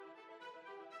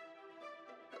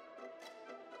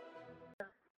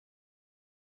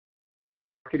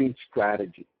marketing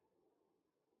strategy.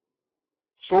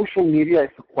 Social media is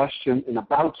a question, and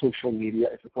about social media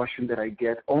is a question that I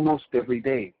get almost every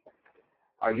day.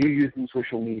 Are you using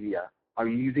social media? Are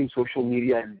you using social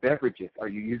media in beverages? Are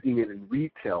you using it in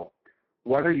retail?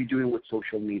 What are you doing with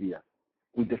social media?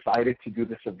 We decided to do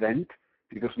this event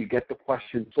because we get the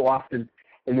question so often,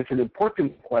 and it's an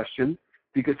important question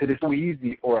because it is so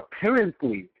easy, or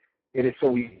apparently it is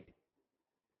so easy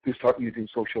to start using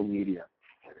social media.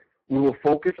 We will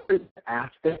focus on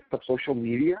aspects of social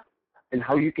media and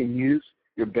how you can use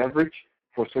your beverage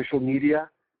for social media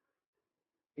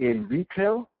in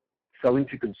retail, selling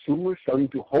to consumers, selling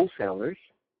to wholesalers,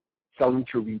 selling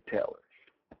to retailers.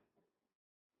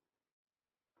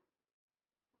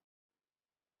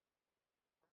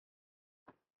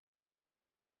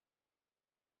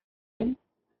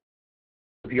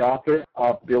 The author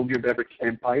of Build Your Beverage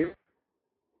Empire.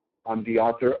 I'm the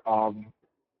author of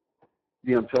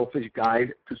The Unselfish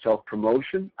Guide to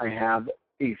Self-Promotion. I have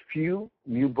a few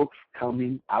new books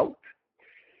coming out,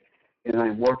 and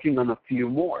I'm working on a few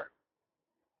more.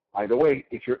 By the way,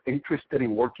 if you're interested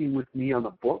in working with me on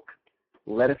a book,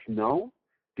 let us know,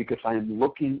 because I am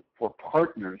looking for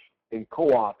partners and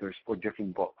co-authors for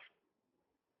different books.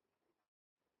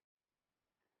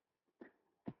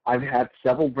 I've had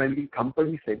several branding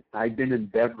companies, and I've been in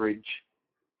beverage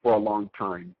for a long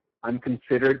time. I'm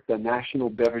considered the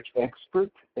national beverage expert,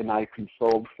 and I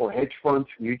consult for hedge funds,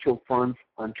 mutual funds,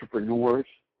 entrepreneurs,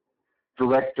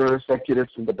 directors,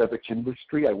 executives in the beverage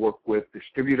industry. I work with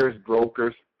distributors,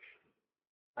 brokers.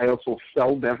 I also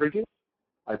sell beverages.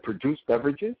 I produce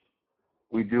beverages.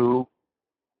 We do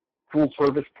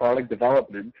full-service product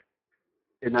development,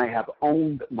 and I have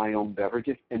owned my own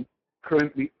beverages and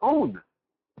currently own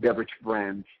beverage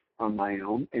brands on my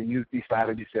own and use these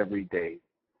strategies every day.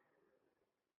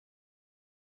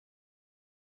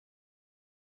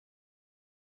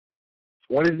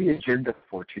 What is the agenda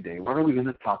for today? What are we going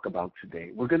to talk about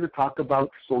today? We're going to talk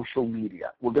about social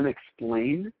media. We're going to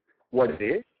explain what it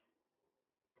is.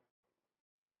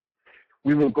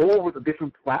 We will go over the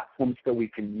different platforms that we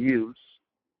can use.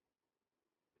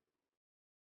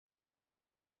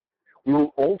 We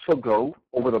will also go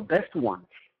over the best ones,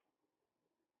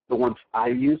 the ones I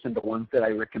use and the ones that I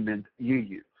recommend you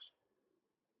use.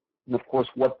 And of course,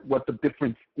 what the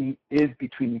difference is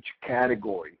between each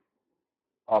category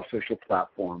of social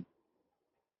platform.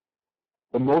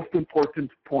 The most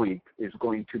important point is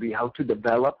going to be how to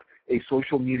develop a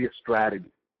social media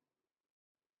strategy.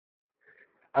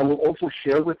 I will also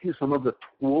share with you some of the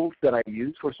tools that I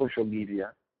use for social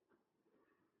media.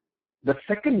 The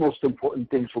second most important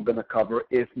thing we're going to cover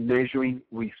is measuring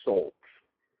results.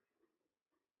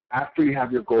 After you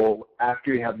have your goal,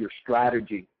 after you have your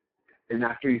strategy, and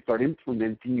after you start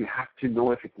implementing, you have to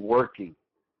know if it's working.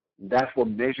 That's where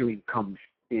measuring comes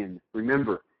in.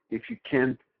 Remember, if you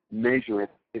can't measure it,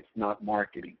 it's not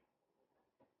marketing.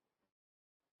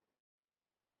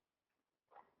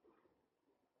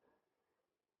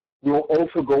 We'll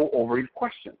also go over your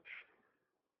questions.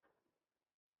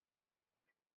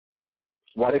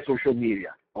 What is social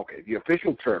media? Okay, the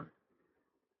official term.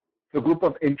 It's a group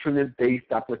of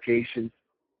internet-based applications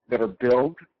that are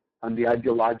built on the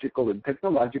ideological and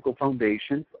technological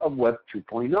foundations of Web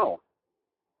 2.0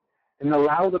 and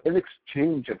allow an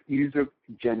exchange of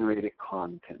user-generated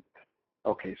content.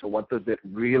 Okay, so what does it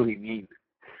really mean?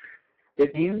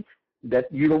 It means that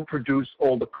you don't produce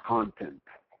all the content.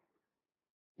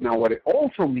 Now, what it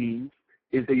also means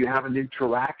is that you have an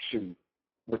interaction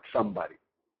with somebody.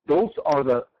 Those are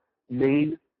the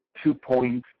main 2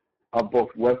 points of both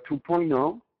Web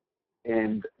 2.0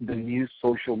 and the new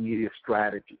social media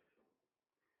strategy.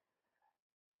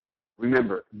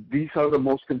 Remember, these are the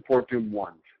most important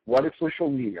ones. What is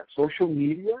social media? Social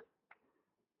media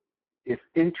is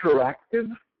interactive,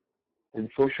 and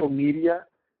social media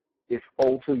is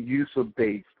also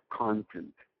user-based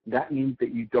content. That means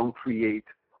that you don't create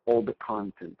all the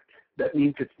content. That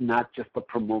means it's not just a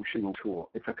promotional tool.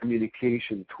 It's a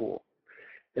communication tool.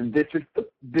 And this is the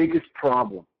biggest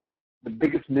problem, the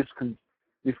biggest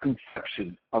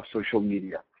misconception of social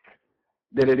media,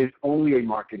 that it is only a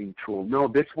marketing tool. No,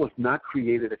 this was not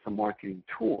created as a marketing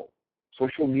tool.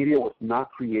 Social media was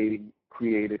not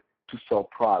created to sell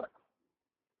products.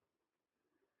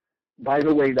 By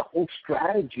the way, the whole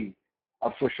strategy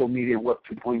of social media and Web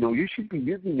 2.0, you should be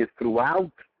using it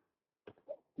throughout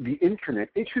the internet.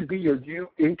 It should be your new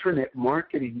internet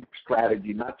marketing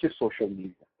strategy, not just social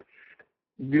media.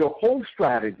 Your whole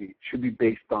strategy should be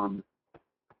based on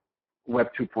Web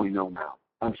 2.0 now,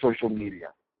 on social media,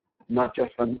 not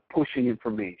just on pushing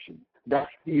information.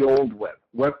 That's the old web.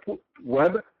 Web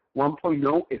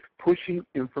 1.0 is pushing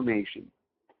information.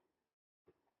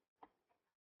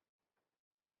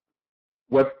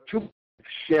 Web 2,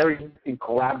 sharing and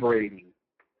collaborating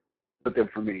with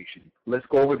information. Let's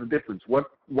go over the difference. Web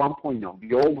 1.0,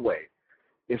 the old way,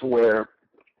 is where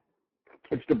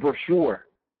it's the brochure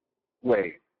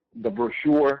way, the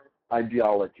brochure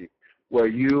ideology, where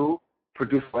you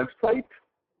produce a website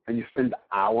and you spend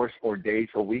hours or days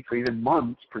or weeks or even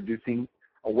months producing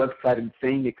a website and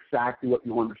saying exactly what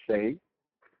you want to say,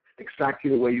 exactly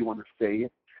the way you want to say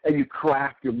it, and you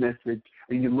craft your message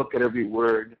and you look at every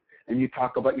word and you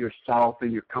talk about yourself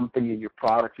and your company and your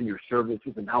products and your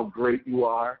services and how great you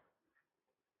are.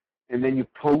 And then you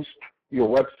post your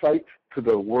website to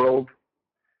the world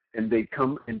and they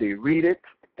come and they read it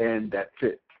and that's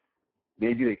it.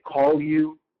 Maybe they call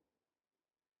you,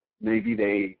 maybe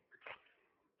they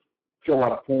fill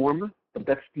out a form, but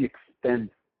that's the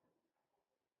extent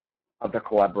of the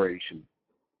collaboration.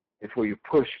 It's where you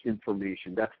push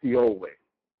information. That's the old way.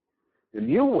 The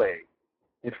new way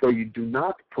is where you do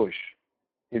not push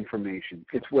information.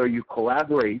 It's where you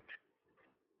collaborate,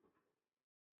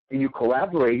 and you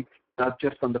collaborate not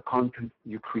just on the content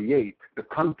you create. The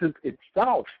content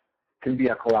itself can be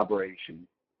a collaboration,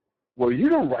 where you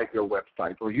don't write your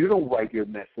website or you don't write your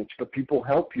message, but people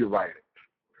help you write it.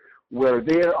 Where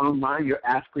there online, you're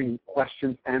asking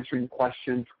questions, answering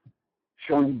questions,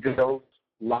 showing videos,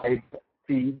 live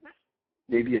feeds,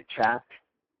 maybe a chat.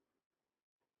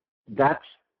 That's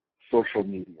social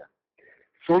media.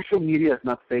 Social media is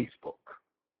not Facebook.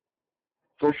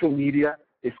 Social media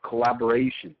is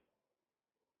collaboration.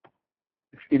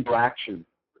 It's interaction.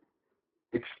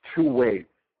 It's two-way.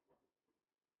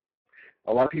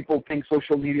 A lot of people think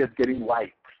social media is getting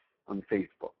likes on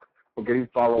Facebook or getting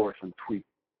followers on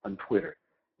Twitter.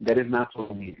 That is not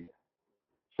social media.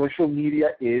 Social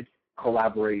media is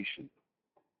collaboration.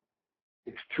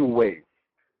 It's two ways.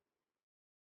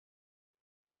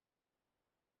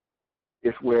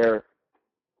 It's where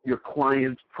your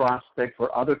clients, prospects,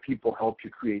 or other people help you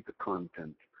create the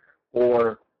content,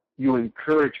 or you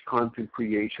encourage content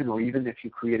creation, or even if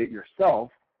you create it yourself,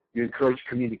 you encourage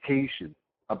communication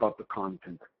about the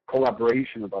content,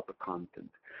 collaboration about the content,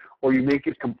 or you make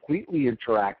it completely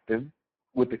interactive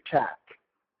with the chat,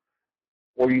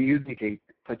 or you use medium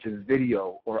such as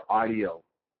video or audio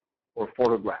or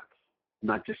photographs,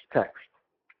 not just text.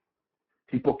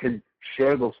 People can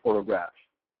share those photographs.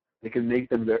 They can make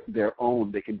them their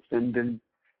own. They can send them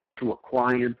to a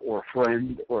client or a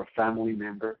friend or a family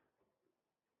member.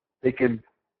 They can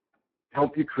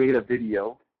help you create a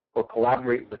video or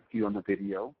collaborate with you on the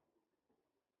video.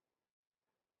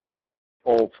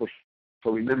 Also,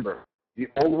 so remember, the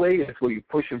old way is where you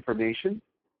push information.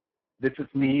 This is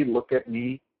me, look at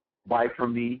me, buy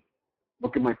from me,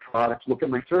 look at my products, look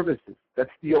at my services. That's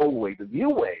the old way. The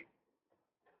new way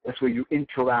is where you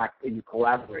interact and you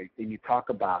collaborate and you talk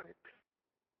about it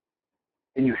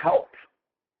and you help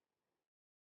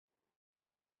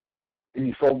and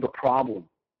you solve the problem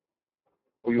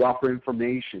or you offer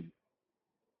information.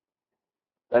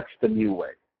 That's the new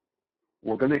way.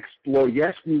 We're going to explore,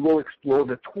 yes, we will explore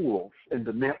the tools and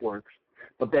the networks,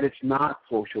 but that it's not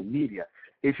social media.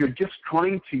 If you're just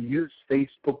trying to use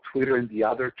Facebook, Twitter, and the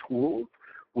other tools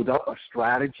without a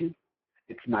strategy,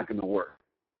 it's not going to work.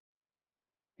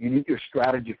 You need your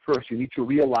strategy first. You need to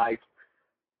realize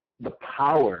the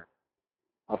power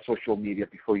of social media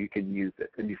before you can use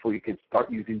it and before you can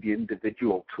start using the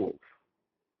individual tools.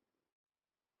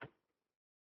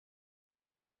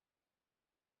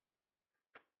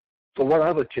 So what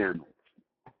are the channels?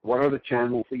 What are the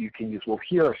channels that you can use? Well,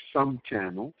 here are some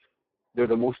channels. They're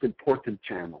the most important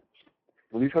channels.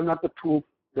 And these are not the tools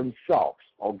themselves.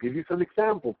 I'll give you some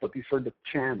examples, but these are the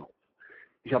channels.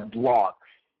 You have blogs.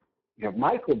 You have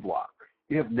microblogs.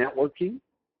 You have networking,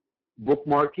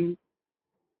 bookmarking,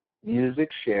 music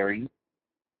sharing,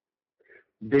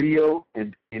 video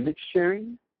and image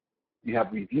sharing. You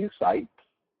have review sites.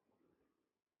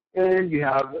 And you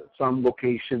have some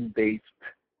location-based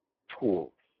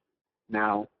tools.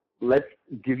 Now, let's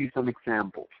give you some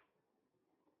examples.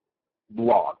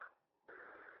 Blog.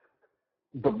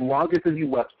 The blog is a new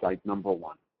website, number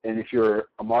one. And if you're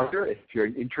a marketer, if you're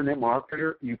an internet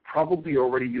marketer, you probably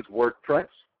already use WordPress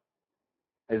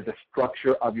as the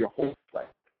structure of your whole site.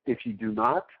 If you do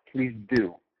not, please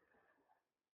do.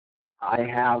 I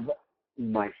have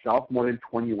myself more than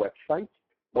 20 websites,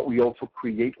 but we also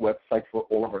create websites for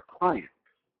all of our clients.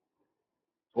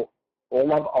 So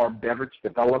all of our beverage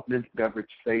development, beverage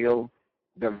sales,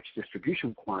 beverage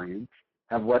distribution clients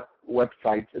have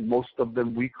websites, and most of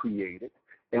them we created,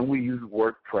 and we use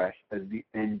WordPress as the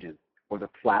engine or the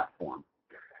platform.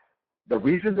 The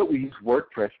reason that we use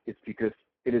WordPress is because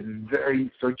it is very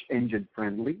search engine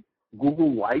friendly.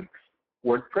 Google likes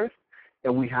WordPress,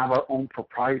 And we have our own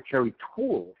proprietary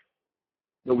tools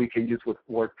that we can use with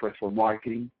WordPress for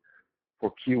marketing,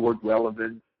 for keyword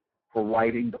relevance, for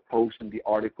writing the posts and the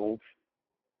articles,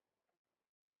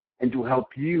 and to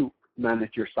help you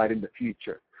manage your site in the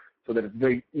future so that it's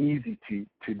very easy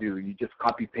to do. You just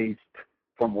copy paste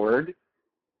from Word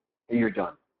and you're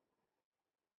done.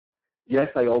 Yes,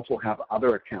 I also have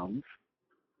other accounts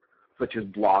such as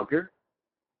Blogger,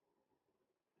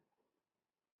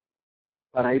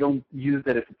 but I don't use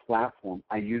it as a platform.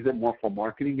 I use it more for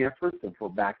marketing efforts and for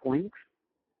backlinks,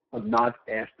 but not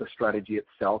as the strategy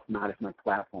itself, not as my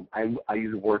platform. I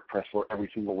use WordPress for every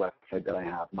single website that I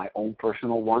have. My own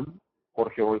personal one,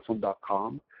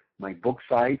 jorgeolson.com, my book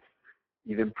site,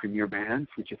 even Premier Brands,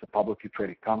 which is a publicly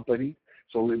traded company.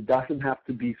 So it doesn't have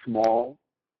to be small.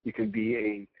 You can be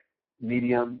a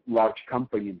medium, large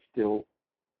company and still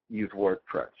use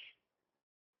WordPress.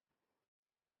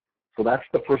 So that's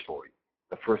the first story,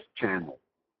 the first channel.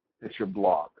 It's your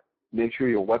blog. Make sure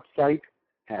your website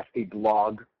has a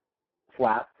blog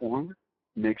platform.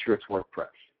 Make sure it's WordPress.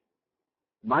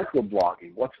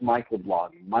 Microblogging. What's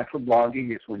microblogging?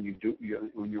 Microblogging is when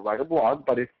you write a blog,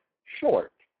 but it's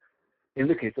short. In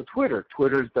the case of Twitter,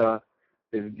 Twitter is the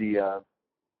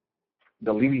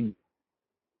leading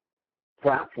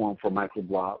platform for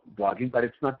microblogging, but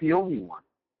it's not the only one.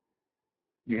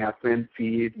 You have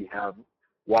FanFeed, you have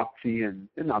Woxy,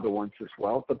 and other ones as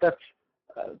well, but that's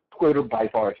Twitter by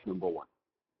far is number one.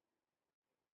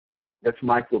 That's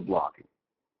microblogging.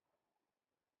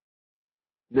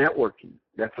 Networking,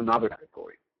 that's another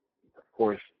category. Of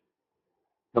course,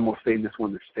 the most famous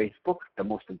one is Facebook. The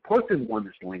most important one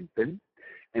is LinkedIn.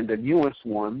 And the newest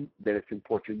one that is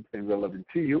important and relevant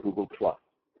to you, Google+.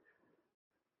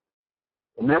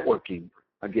 Networking,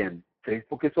 again,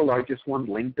 Facebook is the largest one.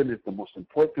 LinkedIn is the most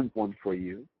important one for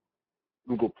you.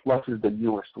 Google+ is the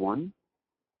newest one.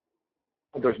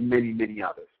 But there's many, many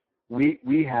others.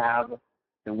 We have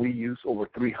and we use over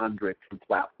 300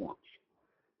 platforms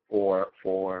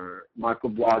for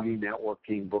microblogging,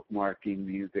 networking, bookmarking,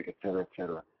 music, et cetera, et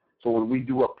cetera. So when we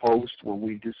do a post, when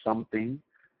we do something,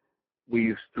 we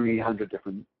use 300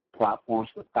 different platforms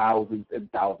with thousands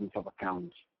and thousands of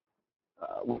accounts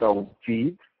with our own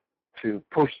feed to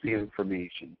push the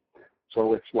information.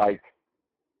 So it's like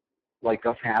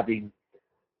us having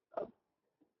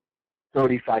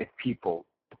 35 people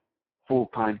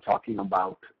full-time talking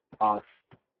about us,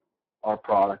 our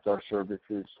products, our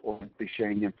services, or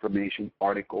sharing information,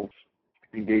 articles,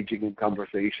 engaging in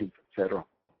conversations, etc.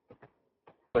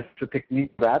 But it's a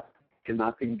technique that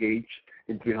cannot engage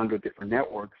in 300 different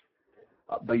networks,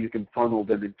 but you can funnel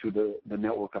them into the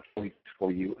network of choice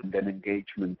for you, and then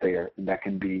engagement there. And that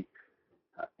can be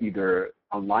either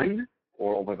online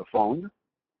or over the phone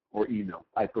or email.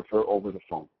 I prefer over the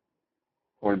phone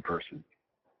or in person.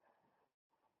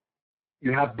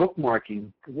 You have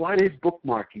bookmarking. What is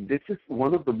bookmarking? This is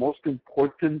one of the most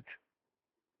important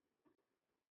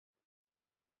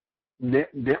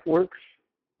networks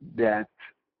that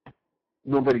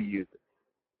nobody uses.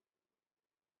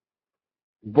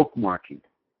 Bookmarking.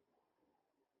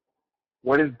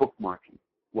 What is bookmarking?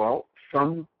 Well,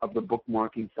 some of the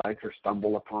bookmarking sites are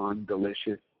StumbleUpon,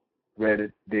 Delicious,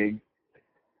 Reddit, Dig.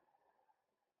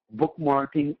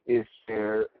 Bookmarking is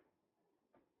where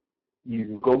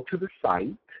you go to the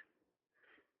site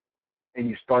and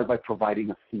you start by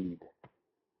providing a feed.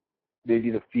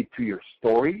 Maybe the feed to your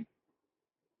story,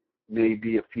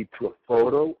 maybe a feed to a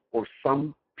photo or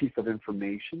some piece of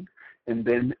information, and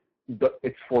then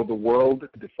it's for the world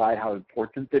to decide how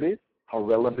important it is, how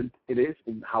relevant it is,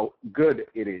 and how good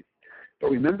it is.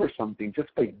 But remember something, just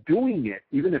by doing it,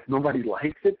 even if nobody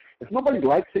likes it, if nobody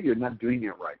likes it, you're not doing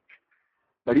it right.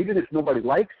 But even if nobody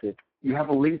likes it, you have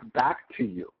a link back to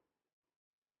you.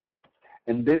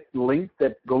 And this link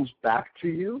that goes back to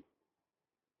you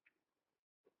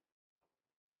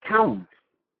counts.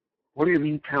 What do you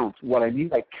mean counts? What I mean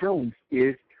by counts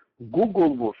is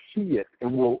Google will see it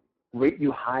and will rate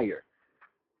you higher.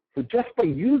 So just by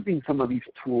using some of these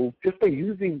tools, just by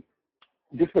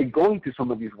going to some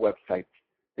of these websites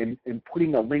and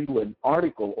putting a link to an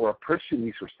article or a press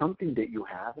release or something that you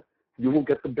have, you will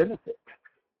get the benefit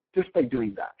just by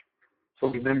doing that. So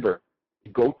remember,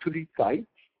 go to these sites,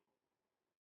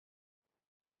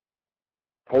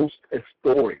 post a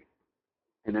story,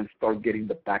 and then start getting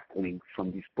the backlinks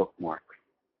from these bookmarks.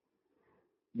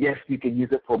 Yes, you can use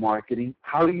it for marketing.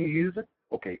 How do you use it?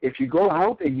 Okay, if you go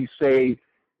out and you say,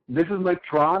 this is my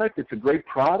product, it's a great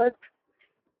product,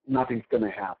 nothing's going to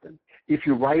happen. If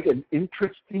you write an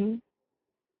interesting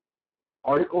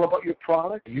article about your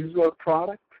product, use your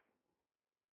product,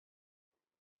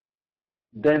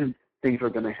 then things are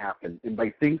going to happen. And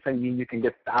by things, I mean you can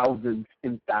get thousands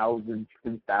and thousands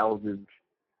and thousands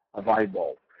of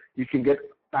eyeballs. You can get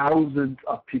thousands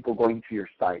of people going to your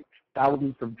site,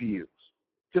 thousands of views,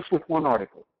 just with one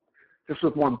article, just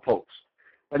with one post.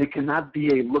 But it cannot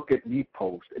be a look at me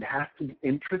post. It has to be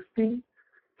interesting,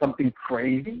 something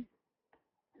crazy,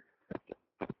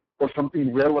 or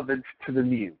something relevant to the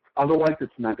news. Otherwise,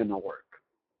 it's not going to work.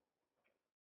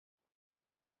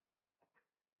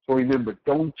 So remember,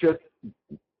 don't just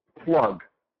plug.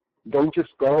 Don't just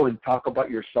go and talk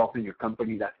about yourself and your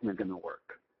company. That's not going to work.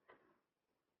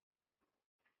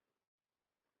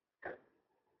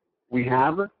 We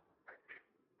have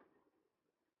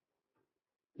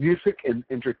music and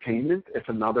entertainment is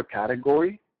another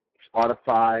category.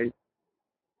 Spotify,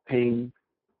 Ping,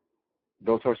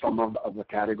 those are some of the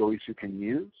categories you can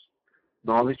use.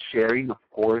 Knowledge sharing, of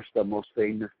course, the most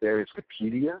famous there is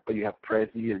Wikipedia, but you have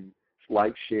Prezi and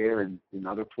SlideShare and in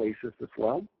other places as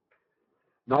well.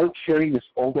 Knowledge sharing is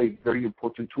always a very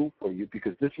important tool for you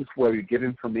because this is where you give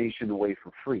information away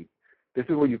for free. This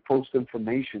is where you post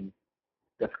information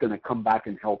that's going to come back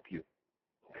and help you.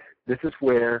 This is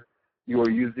where you are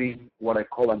using what I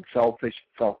call unselfish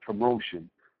self-promotion,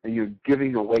 and you're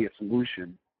giving away a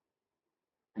solution.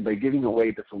 And by giving away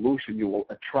the solution, you will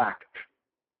attract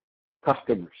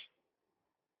customers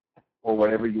or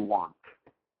whatever you want.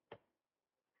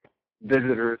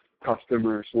 Visitors,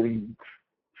 customers, leads,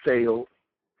 sales.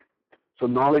 So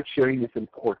knowledge sharing is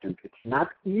important. It's not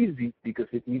easy because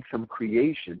it needs some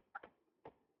creation,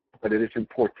 but it is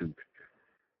important.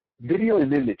 Video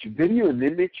and image. Video and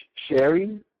image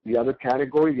sharing, the other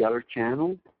category, the other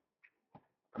channel,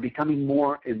 are becoming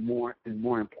more and more and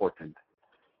more important.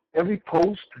 Every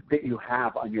post that you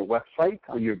have on your website,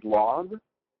 on your blog,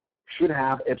 should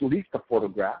have at least a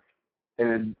photograph,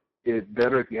 and it's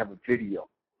better if you have a video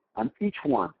on each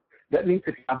one. That means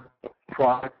if you have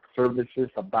product, services,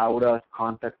 about us,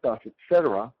 contact us,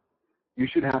 etc., you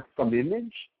should have some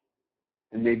image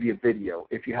and maybe a video.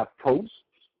 If you have posts,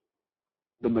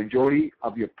 the majority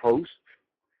of your posts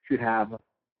should have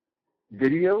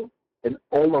video, and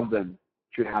all of them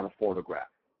should have a photograph.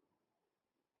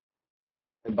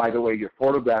 And by the way, your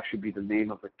photograph should be the name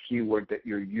of the keyword that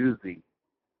you're using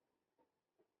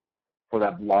for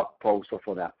that blog post or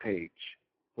for that page.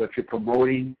 So if you're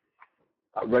promoting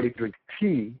ready-to-drink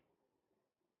tea,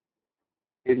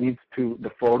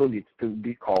 the photo needs to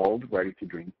be called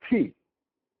ready-to-drink tea.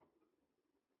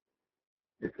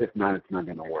 If not, it's not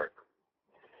going to work.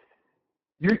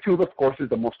 YouTube, of course, is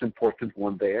the most important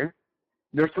one there.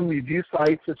 There's some review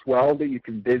sites as well that you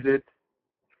can visit.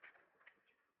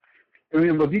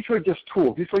 Remember, these are just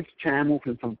tools. These are channels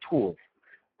and some tools.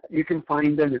 You can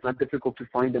find them. It's not difficult to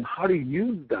find them. How to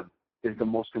use them is the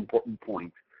most important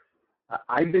point.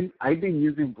 I've been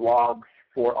using blogs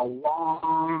for a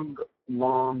long,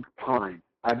 long time.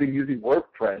 I've been using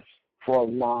WordPress for a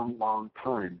long, long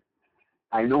time.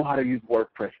 I know how to use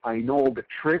WordPress. I know all the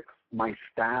tricks. My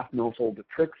staff knows all the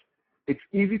tricks. It's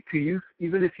easy to use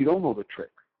even if you don't know the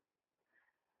tricks.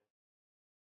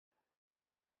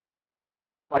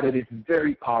 But it is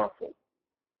very powerful.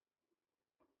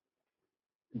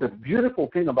 The beautiful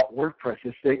thing about WordPress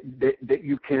is that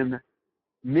you can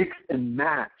mix and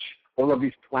match all of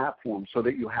these platforms so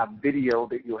that you have video,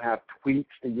 that you have tweets,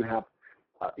 that you have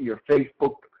your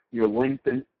Facebook, your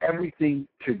LinkedIn, everything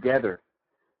together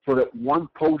so that one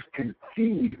post can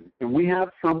feed. And we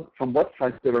have some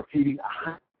websites that are feeding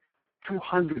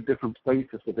 200 different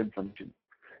places with information.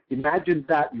 Imagine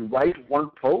that you write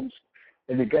one post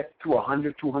and it gets to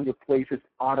 100, 200 places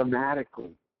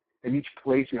automatically. In each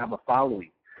place you have a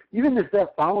following. Even if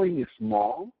that following is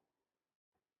small,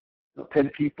 10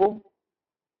 people,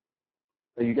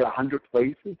 and you get 100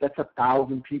 places, that's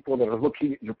 1,000 people that are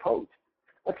looking at your post.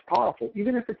 That's powerful,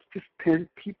 even if it's just 10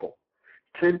 people.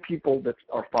 10 people that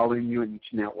are following you in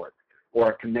each network or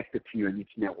are connected to you in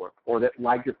each network or that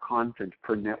like your content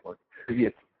per network. Maybe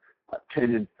it's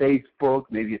 10 in Facebook,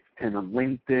 maybe it's 10 on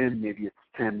LinkedIn, maybe it's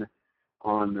 10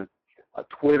 on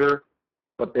Twitter,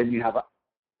 but then you have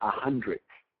 100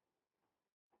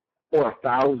 or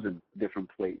 1,000 different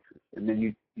places. And then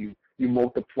you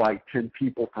multiply 10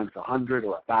 people times 100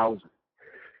 or 1,000.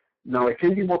 Now, it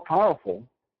can be more powerful.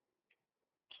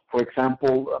 For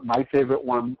example, my favorite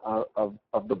one of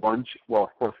the bunch, well,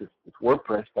 of course, it's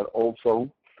WordPress, but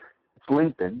also it's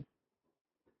LinkedIn.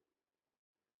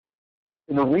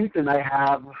 You know, LinkedIn, I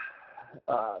have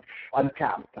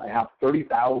uncapped. I have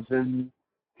 30,000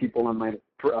 people on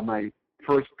my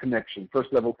first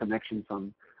level connections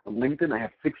on LinkedIn. I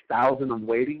have 6,000 on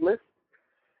waiting list.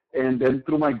 And then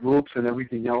through my groups and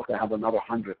everything else, I have another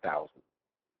 100,000.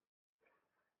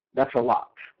 That's a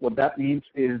lot. What that means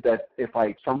is that if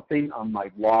I something on my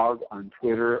blog, on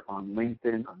Twitter, on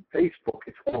LinkedIn, on Facebook,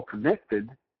 it's all connected.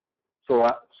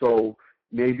 So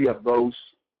maybe of those,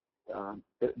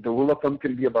 the rule of thumb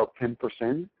can be about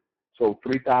 10%. So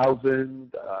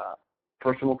 3,000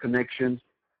 personal connections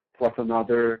plus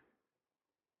another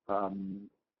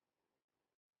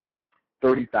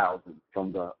 30,000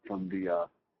 from the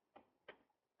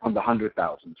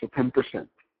 100,000. So 10%.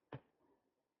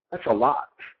 That's a lot.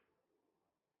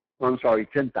 I'm sorry,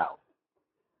 10,000.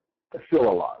 That's still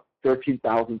a lot.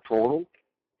 13,000 total.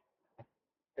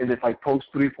 And if I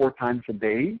post 3-4 times a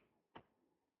day,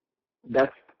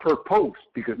 that's per post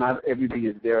because not everybody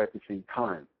is there at the same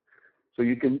time. So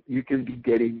you can be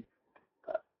getting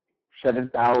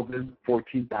 7,000,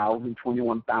 14,000,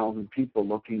 21,000 people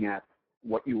looking at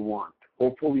what you want.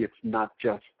 Hopefully it's not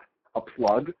just a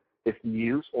plug. It's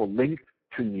news or linked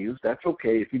to news. That's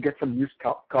okay. If you get some news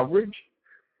coverage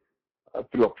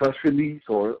through a press release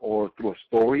or through a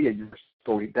story and your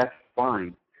story, that's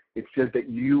fine. It's just that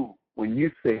when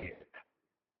you say it,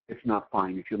 it's not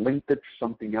fine. If you link it to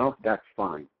something else, that's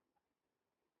fine.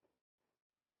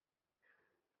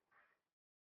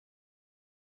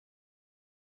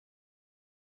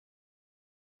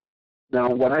 Now,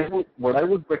 what I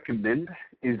would recommend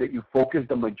is that you focus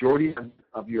the majority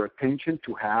of your attention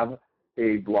to have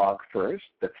a blog first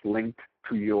that's linked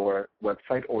to your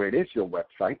website, or it is your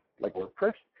website, like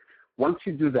WordPress. Once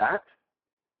you do that,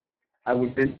 I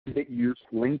would then use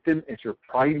LinkedIn as your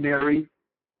primary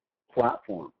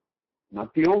platform.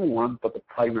 Not the only one, but the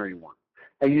primary one.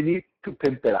 And you need to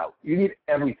pimp it out. You need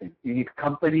everything. You need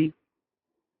company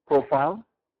profile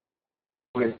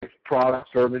with product,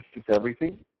 services,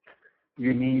 everything.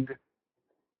 You need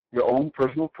your own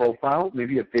personal profile,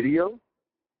 maybe a video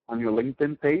on your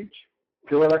LinkedIn page.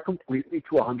 Fill it out completely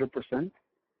to 100%.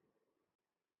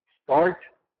 Start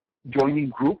joining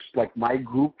groups like my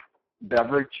group,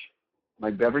 my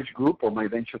beverage group, or my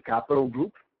venture capital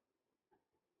group.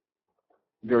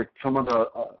 There are some of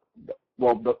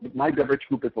my beverage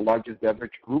group is the largest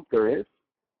beverage group there is.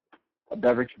 A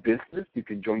beverage business, you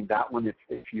can join that one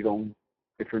if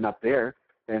you're not there.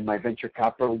 And my venture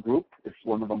capital group is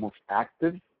one of the most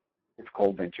active. It's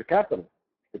called Venture Capital.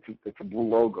 It's a blue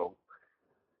logo.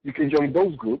 You can join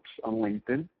those groups on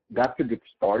LinkedIn. That's a good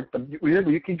start. But remember,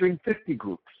 you can join 50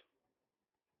 groups.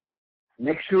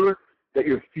 Make sure that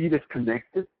your feed is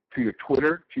connected to your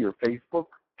Twitter, to your Facebook,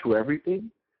 to everything.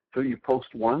 So you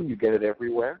post one, you get it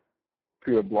everywhere,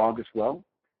 to your blog as well.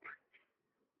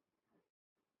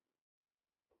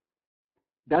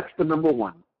 That's the number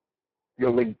one,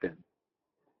 your LinkedIn.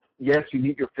 Yes, you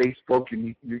need your Facebook, you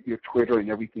need your Twitter and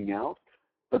everything else,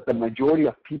 but the majority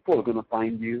of people are going to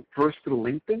find you first through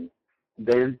LinkedIn,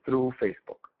 then through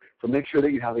Facebook. So make sure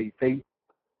that you have a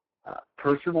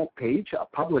personal page, a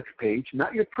public page,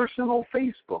 not your personal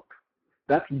Facebook.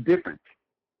 That's different.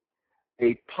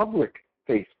 A public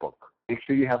Facebook. Make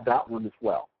sure you have that one as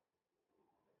well.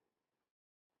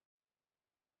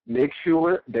 Make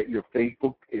sure that your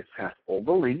Facebook has all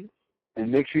the links, and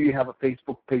make sure you have a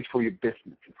Facebook page for your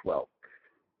business as well.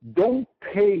 Don't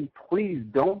pay, please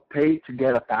don't pay to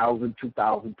get 1,000,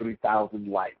 2,000, 3,000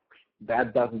 likes.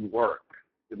 That doesn't work.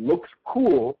 It looks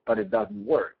cool, but it doesn't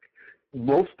work.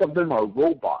 Most of them are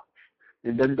robots,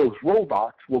 and then those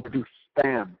robots will do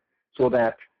spam, so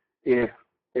that if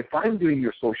I'm doing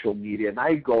your social media and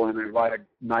I go and I write a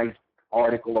nice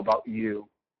article about you,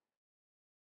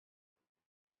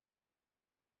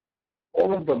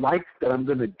 all of the likes that I'm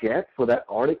going to get for that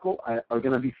article are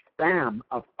going to be spam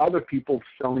of other people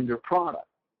selling their product.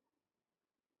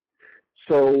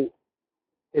 So,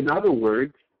 in other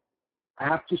words, I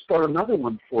have to start another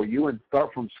one for you and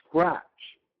start from scratch.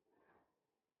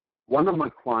 One of my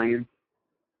clients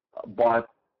bought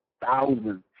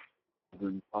thousands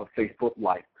of Facebook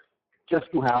likes just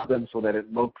to have them so that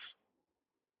it looks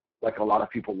like a lot of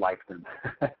people like them.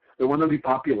 They want to be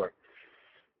popular.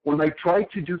 When I try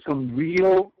to do some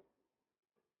real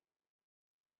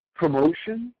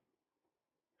promotion,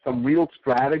 some real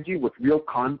strategy with real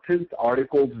content,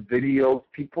 articles, videos,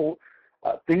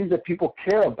 things that people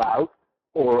care about,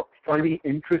 or funny,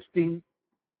 interesting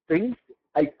things,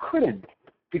 I couldn't,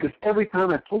 because every time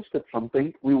I posted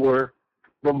something, we were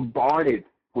bombarded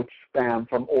with spam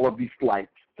from all of these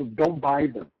likes. So don't buy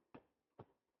them.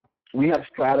 We have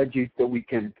strategies that we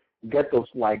can get those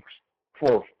likes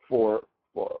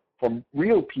from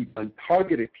real people and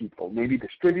targeted people, maybe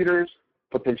distributors,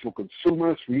 potential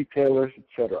consumers, retailers,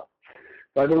 etc.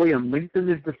 By the way, on LinkedIn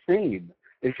is the same.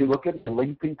 If you look at the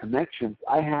LinkedIn connections,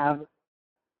 I have,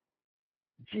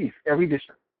 every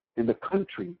district in the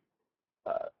country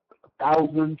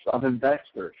thousands of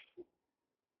investors,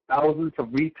 thousands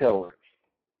of retailers,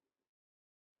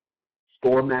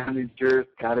 store managers,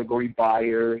 category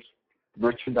buyers,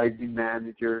 merchandising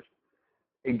managers.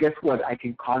 And guess what? I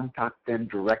can contact them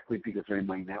directly because they're in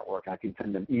my network. I can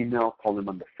send them email, call them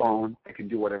on the phone. I can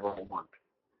do whatever I want.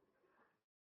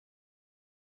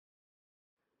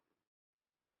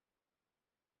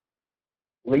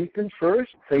 LinkedIn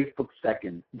first, Facebook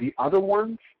second. The other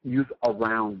ones use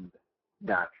around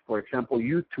that. For example,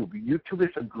 YouTube. YouTube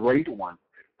is a great one.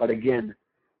 But again,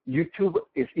 YouTube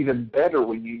is even better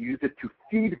when you use it to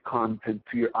feed content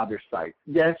to your other sites.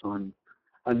 Yes, on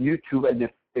YouTube, and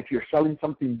if you're selling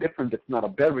something different that's not a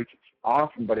beverage, it's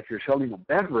awesome. But if you're selling a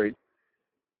beverage,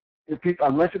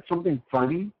 unless it's something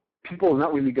funny, people are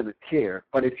not really going to care.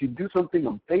 But if you do something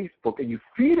on Facebook and you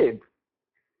feed it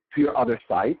to your other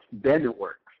sites, then it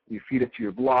works. You feed it to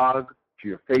your blog, to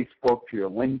your Facebook, to your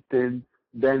LinkedIn,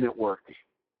 then it works.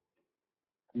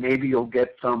 Maybe you'll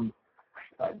get some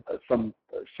certain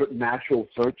natural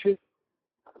searches,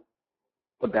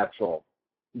 but that's all.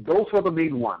 Those are the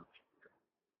main ones.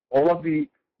 All of the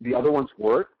other ones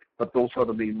work, but those are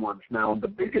the main ones. Now, the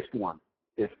biggest one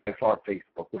is by far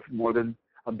Facebook, with more than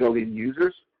 1 billion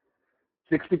users,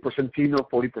 60% female,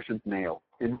 40% male.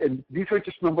 And these are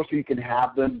just numbers so you can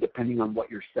have them depending on what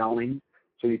you're selling.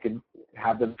 So you can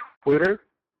have them. Twitter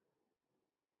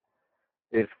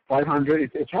is 500,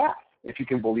 it's half, if you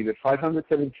can believe it,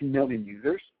 517 million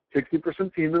users,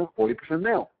 60% female, 40%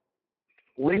 male.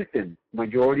 LinkedIn,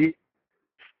 majority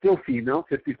still female,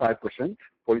 55%,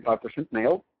 45%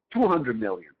 male, 200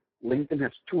 million. LinkedIn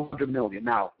has 200 million.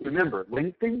 Now, remember,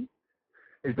 LinkedIn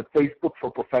is the Facebook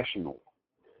for professionals.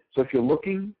 So if you're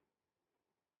looking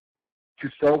to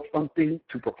sell something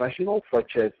to professionals,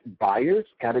 such as buyers,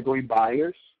 category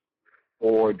buyers,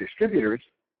 or distributors,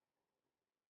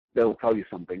 they'll tell you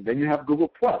something. Then you have Google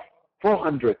Plus,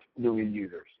 400 million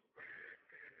users.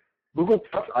 Google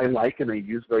Plus I like and I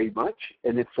use very much,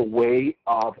 and it's a way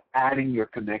of adding your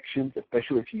connections,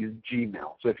 especially if you use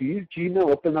Gmail. So if you use Gmail,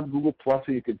 open up Google Plus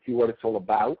so you can see what it's all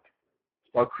about.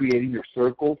 Start creating your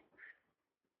circles.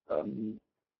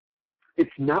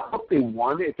 It's not what they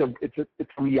want. It's a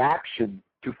reaction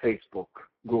to Facebook,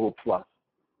 Google Plus.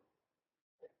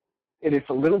 And it's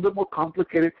a little bit more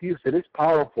complicated to use. It is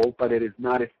powerful, but it is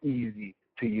not as easy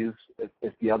to use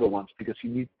as the other ones because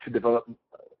you need to develop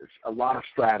a lot of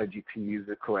strategy to use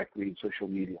it correctly in social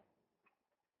media.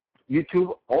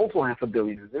 YouTube also has 1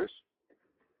 billion users.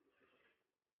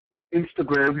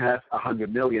 Instagram has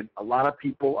 100 million. A lot of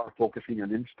people are focusing on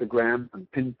Instagram and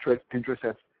Pinterest. Pinterest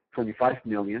has 25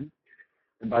 million.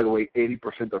 And by the way,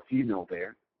 80% are female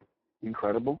there.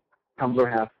 Incredible.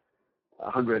 Tumblr has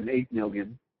 108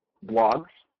 million blogs.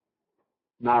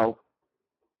 Now,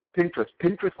 Pinterest.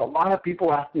 Pinterest, a lot of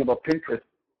people ask me about Pinterest.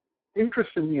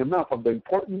 Interestingly enough, of the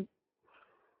important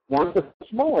ones, the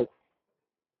smallest.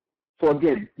 So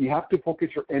again, you have to focus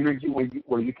your energy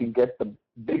where you can get the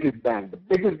biggest bang. The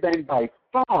biggest bang by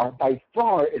far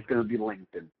is going to be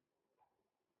LinkedIn.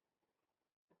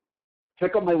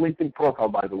 Check out my LinkedIn profile,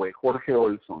 by the way, Jorge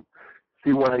Olson.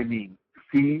 See what I mean.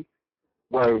 See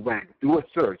where I rank. Do a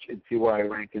search and see where I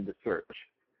rank in the search.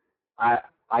 I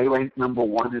rank number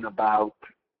 1 in about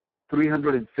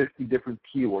 350 different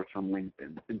keywords on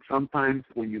LinkedIn. And sometimes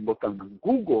when you look on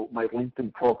Google, my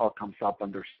LinkedIn profile comes up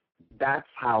under. That's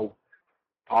how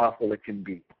powerful it can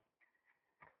be.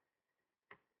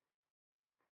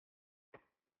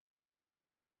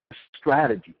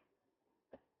 Strategy.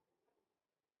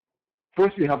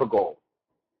 First, you have a goal.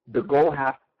 The goal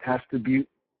has to be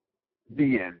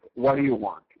the end. What do you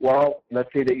want? Well,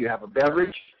 let's say that you have a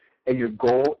beverage and your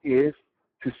goal is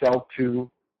to sell to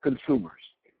consumers.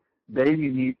 Then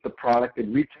you need the product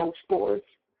in retail stores.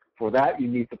 For that, you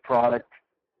need the product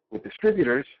with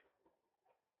distributors.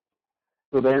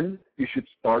 So then you should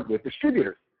start with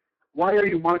distributors. Why are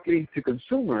you marketing to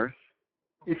consumers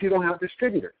if you don't have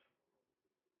distributors?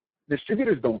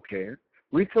 Distributors don't care.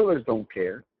 Retailers don't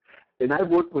care. And I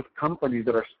work with companies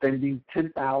that are spending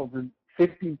 $10,000,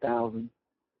 $15,000,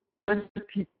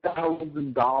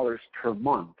 $20,000 per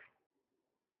month.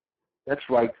 That's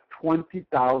right,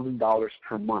 $20,000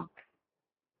 per month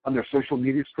on their social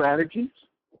media strategies.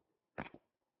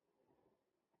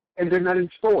 And they're not in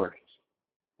stores.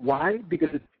 Why? Because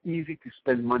it's easy to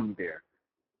spend money there.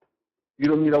 You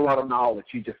don't need a lot of knowledge.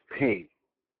 You just pay.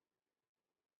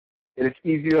 And it's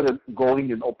easier than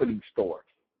going and opening stores.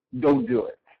 Don't do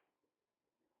it.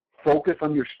 Focus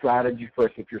on your strategy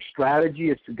first. If your strategy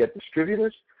is to get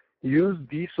distributors, use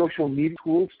these social media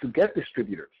tools to get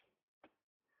distributors.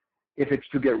 If it's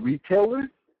to get retailers,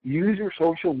 use your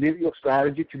social media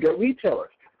strategy to get retailers.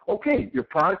 Okay, your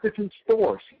product is in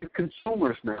stores, you're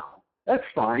consumers now. That's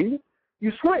fine.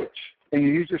 You switch and you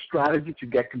use your strategy to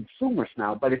get consumers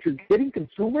now. But if you're getting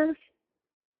consumers,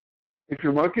 if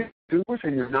you're marketing consumers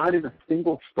and you're not in a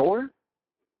single store,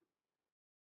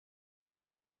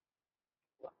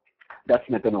 that's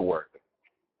not going to work.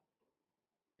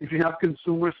 If you have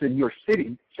consumers in your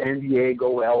city, San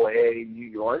Diego, LA, New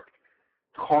York,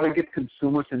 target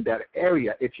consumers in that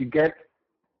area. If you get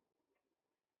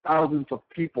thousands of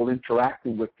people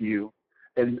interacting with you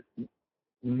and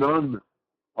none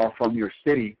are from your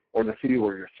city or the city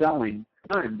where you're selling,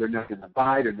 they're not going to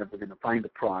buy, they're never going to find the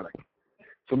product.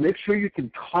 So make sure you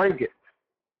can target.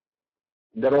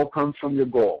 That all comes from your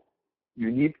goal.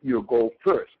 You need your goal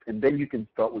first, and then you can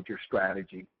start with your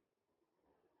strategy.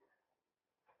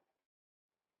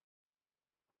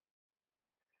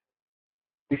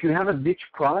 If you have a niche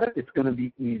product, it's going to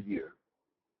be easier.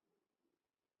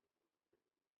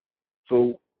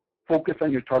 So focus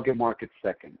on your target market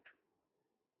second.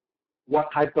 What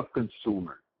type of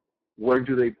consumer? Where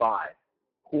do they buy?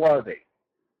 Who are they?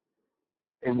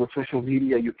 And with social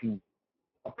media, you can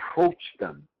approach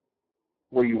them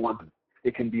where you want them.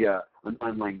 It can be an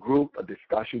online group, a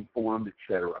discussion forum,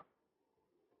 etc.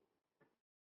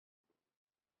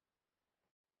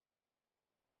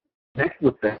 Next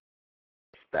with that,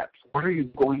 steps. What are you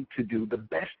going to do? The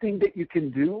best thing that you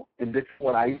can do, and this is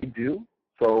what I do,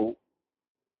 so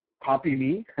copy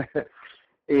me,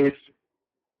 is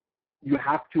you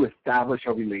have to establish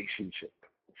a relationship,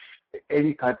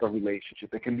 any type of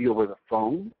relationship. It can be over the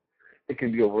phone, it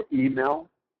can be over email,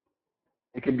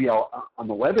 it can be on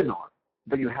the webinar,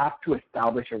 but you have to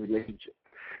establish a relationship.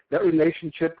 That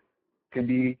relationship can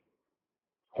be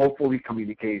hopefully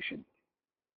communication,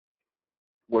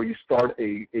 where you start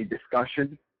a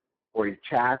discussion or a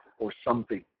chat or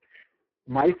something.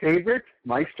 My favorite,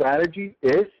 my strategy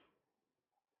is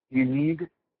you need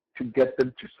to get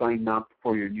them to sign up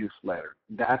for your newsletter.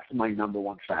 That's my number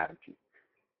one strategy.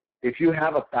 If you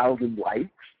have 1,000 likes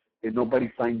and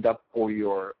nobody signed up for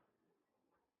your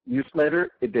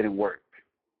newsletter, it didn't work.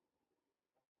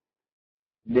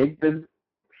 Make them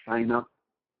sign up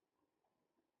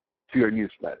to your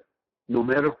newsletter, no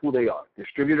matter who they are,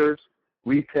 distributors,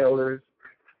 retailers,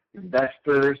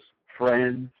 investors,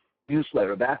 friends.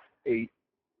 Newsletter, that's an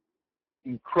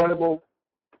incredible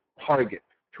target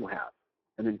to have,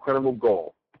 an incredible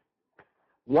goal.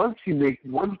 Once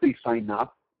they sign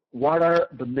up, what are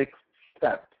the next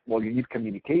steps? Well, you need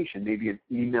communication, maybe an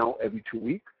email every 2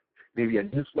 weeks, maybe a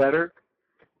newsletter.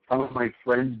 Some of my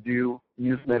friends do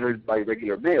newsletters by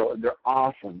regular mail, and they're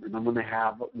awesome. And I'm going to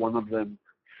have one of them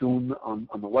soon on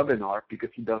the webinar because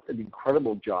he does an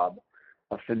incredible job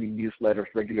of sending newsletters,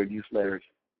 regular newsletters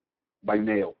by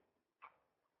mail.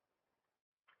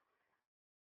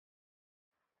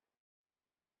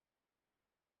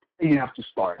 And you have to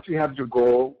start. If you have your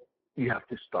goal, you have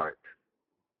to start.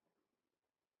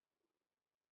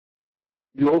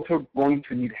 You're also going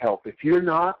to need help. If you're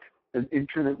not an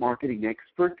internet marketing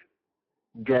expert,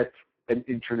 get an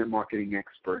internet marketing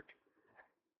expert.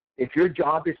 If your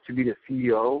job is to be the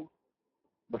CEO,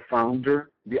 the founder,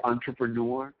 the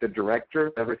entrepreneur, the director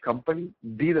of every company,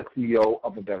 be the CEO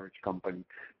of a beverage company.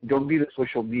 Don't be the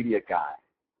social media guy.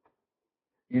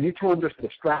 You need to understand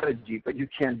the strategy, but you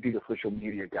can't be the social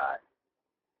media guy.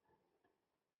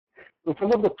 So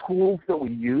some of the tools that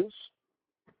we use,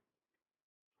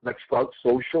 like Sprout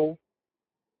Social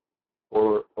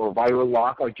or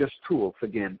ViralLock, are just tools.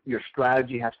 Again, your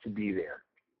strategy has to be there.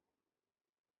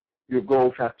 Your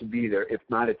goals have to be there. If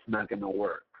not, it's not going to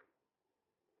work.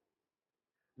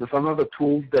 Now, some of the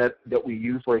tools that we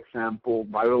use, for example,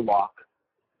 ViralLock,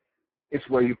 is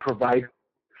where you provide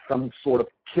some sort of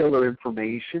killer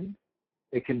information.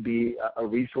 It can be a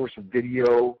resource, a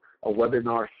video, a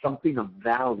webinar, something of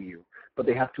value, but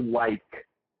they have to like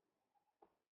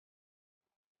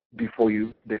before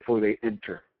they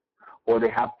enter, or they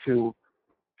have to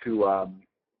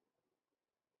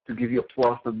give you a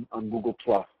plus on Google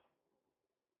Plus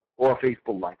or a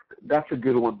Facebook like. That's a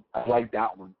good one. I like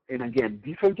that one. And again,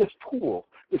 these are just tools.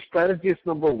 The strategy is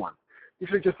number one.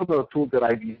 These are just some of the tools that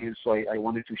I've used, so I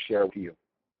wanted to share with you.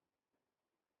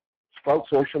 Sprout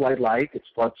Social I like. It's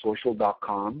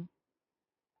sproutsocial.com.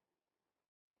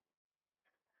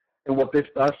 And what this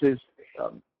does is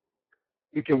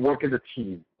you can work as a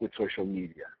team with social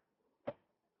media.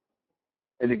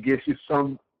 And it gives you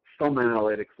some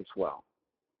analytics as well.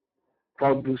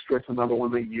 CrowdBooster is another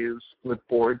one I use.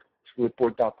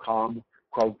 Flipboard.com,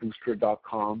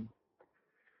 crowdbooster.com.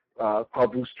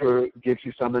 CrowdBooster gives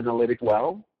you some analytics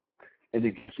well, and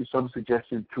it gives you some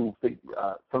suggestions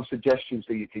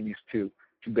that you can use too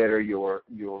to better your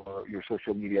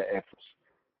social media efforts.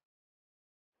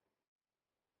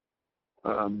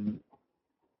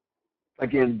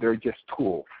 Again, they're just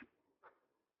tools.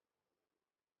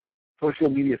 Social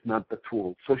media is not the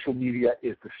tool. Social media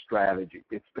is the strategy.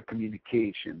 It's the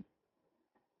communication.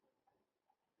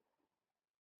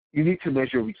 You need to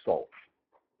measure results.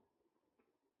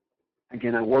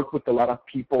 Again, I work with a lot of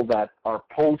people that are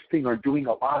posting or doing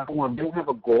a lot of one. They don't have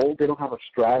a goal, they don't have a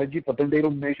strategy, but then they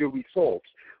don't measure results.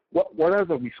 What are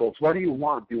the results? What do you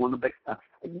want? Do you want to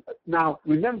now,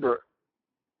 remember,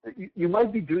 you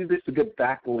might be doing this to get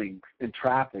backlinks and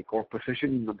traffic or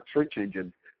positioning on the search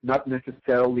engine, not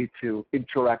necessarily to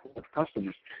interact with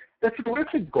customers. That's a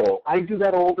terrific goal. I do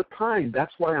that all the time.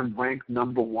 That's why I'm ranked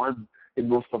 #1 in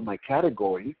most of my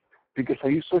categories, because I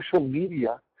use social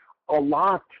media a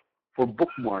lot for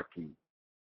bookmarking,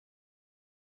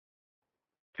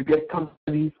 to get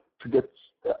companies, to get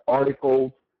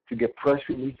articles, to get press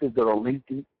releases that are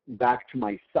linking back to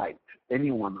my site,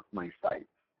 any one of my sites.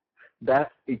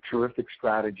 That's a terrific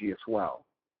strategy as well.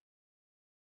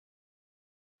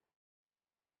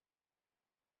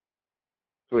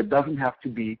 So it doesn't have to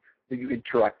be that you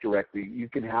interact directly. You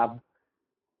can have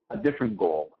a different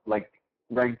goal, like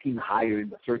ranking higher in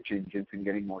the search engines and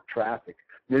getting more traffic.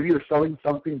 Maybe you're selling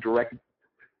something direct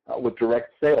with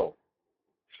direct sale,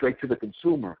 straight to the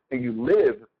consumer, and you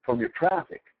live from your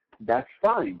traffic. That's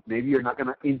fine. Maybe you're not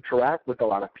going to interact with a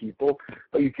lot of people,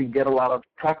 but you can get a lot of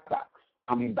trackbacks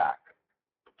coming back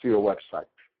to your website.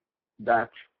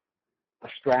 That's a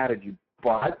strategy,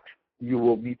 but you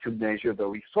will need to measure the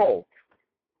results.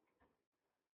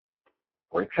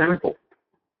 For example,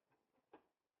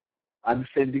 I'm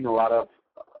sending a lot of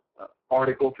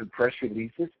articles and press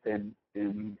releases and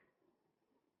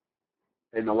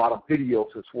a lot of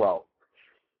videos as well.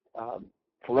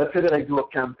 So let's say that I do a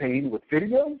campaign with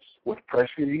videos, with press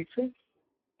releases,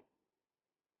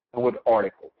 and with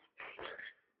articles.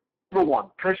 Number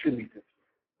one, press releases.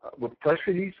 With press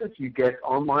releases, you get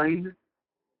online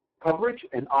coverage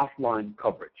and offline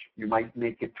coverage. You might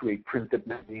make it to a printed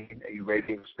magazine, a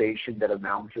radio station that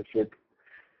announces it.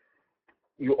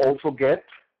 You also get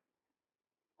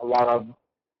a lot of,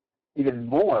 even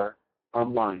more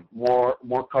online, more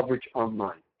coverage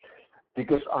online.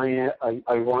 Because I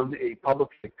run a public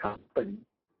company,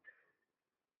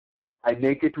 I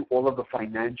make it to all of the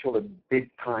financial and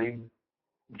big-time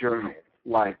journals,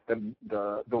 like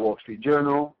the Wall Street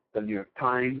Journal, the New York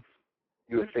Times,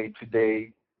 USA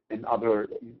Today, and other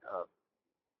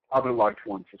large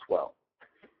ones as well.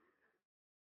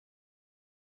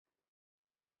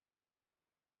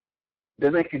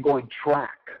 Then I can go and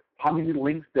track how many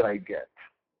links did I get,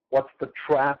 what's the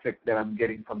traffic that I'm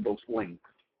getting from those links.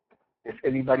 Is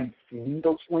anybody seeing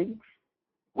those links?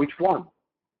 Which one?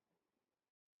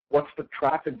 What's the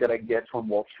traffic that I get from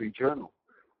Wall Street Journal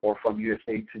or from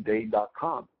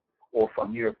usatoday.com or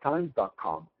from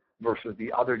NewYorkTimes.com versus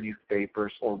the other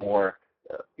newspapers or more,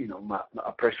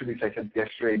 a press release I sent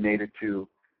yesterday made it to,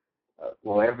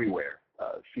 everywhere.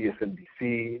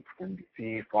 CSNBC,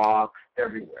 NBC, Fox,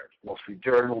 everywhere. Wall Street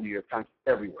Journal, New York Times,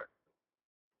 everywhere.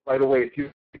 By the way, if you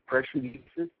have press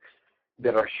releases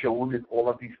that are shown in all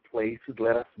of these places,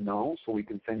 let us know so we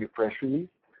can send you a press release.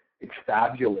 It's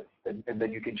fabulous, and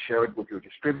then you can share it with your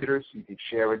distributors. You can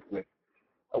share it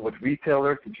with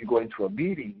retailers. If you go into a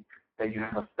meeting, then you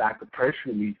have a stack of press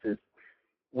releases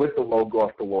with the logo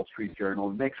of the Wall Street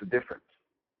Journal. It makes a difference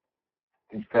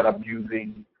instead of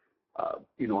using,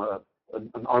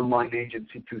 an online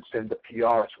agency to send the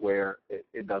PRs where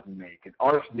it doesn't make it.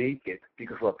 Ours make it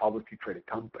because we're a publicly traded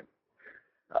company.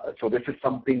 So this is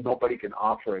something nobody can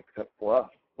offer except for us.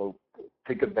 So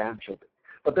take advantage of it.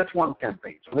 But that's one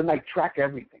campaign. So then I track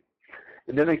everything.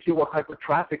 And then I see what type of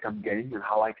traffic I'm getting and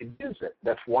how I can use it.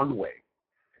 That's one way.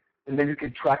 And then you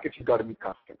can track if you got any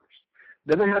customers.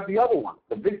 Then I have the other one,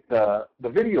 the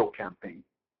video campaign.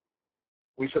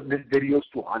 We submit videos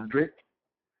to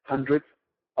hundreds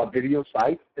of video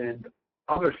sites and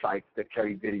other sites that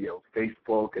carry videos,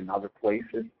 Facebook and other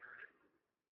places.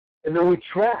 And then we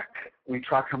track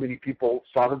how many people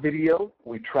saw the video.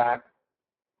 We track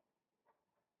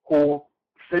who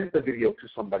sent the video to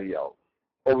somebody else,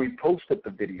 or reposted the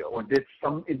video, or did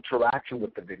some interaction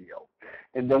with the video.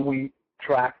 And then we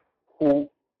track who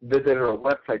visited our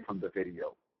website from the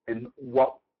video and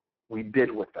what we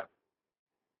did with them.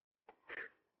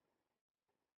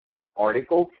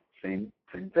 Articles, same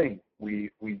thing. We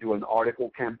do an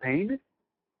article campaign.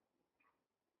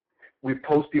 We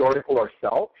post the article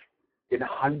ourselves in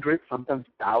hundreds, sometimes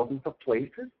thousands of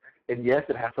places. And yes,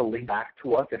 it has a link back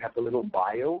to us. It has a little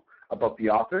bio about the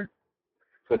author.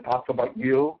 So it talks about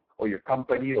you or your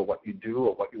company or what you do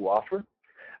or what you offer.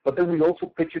 But then we also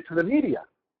pitch it to the media.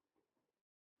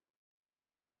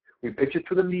 We pitch it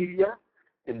to the media,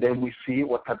 and then we see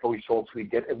what type of results we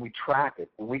get, and we track it.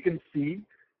 And we can see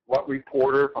what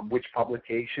reporter from which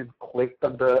publication clicked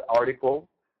on the article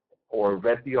or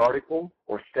read the article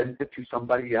or sent it to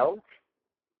somebody else.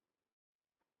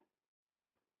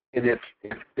 And if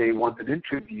they want an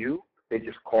interview, they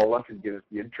just call us and give us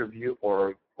the interview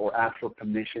or ask for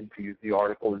permission to use the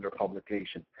article in their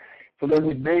publication. So then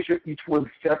we measure each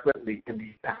one separately in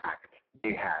the impact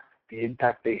they had. The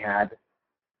impact they had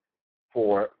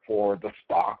for the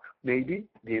stock, maybe,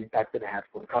 the impact it had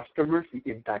for customers, the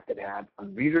impact it had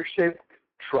on readership,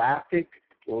 traffic,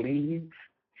 leads,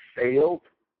 sales,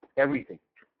 everything.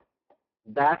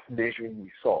 That's measuring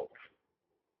results.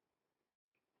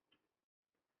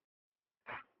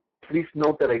 Please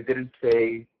note that I didn't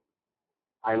say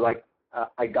I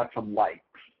got some likes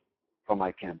from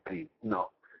my campaign. No,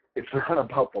 it's not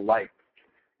about the likes.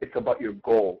 It's about your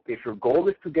goal. If your goal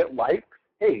is to get likes,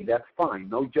 hey, that's fine,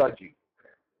 no judging.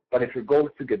 But if your goal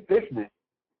is to get business,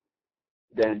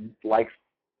 then likes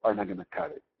are not going to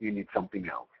cut it. You need something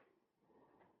else.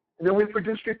 And then we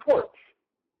produce reports.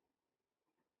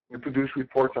 We produce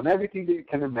reports on everything that you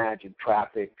can imagine: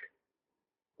 traffic,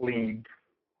 leads,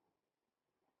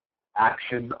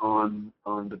 action on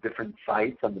the different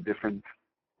sites, on the different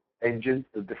engines,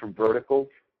 the different verticals.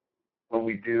 When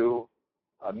we do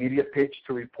a media pitch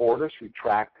to reporters, we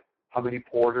track how many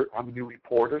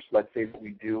reporters, let's say that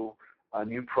we do a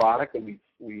new product and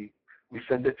we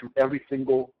send it to every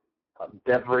single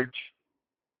beverage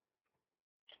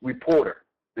reporter.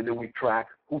 And then we track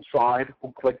who saw it,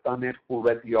 who clicked on it, who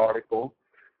read the article,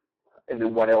 and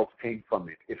then what else came from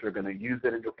it. If they're going to use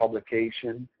it in their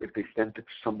publication, if they sent it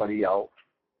to somebody else.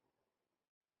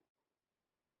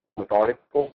 With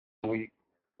articles, we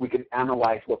can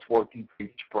analyze what's working for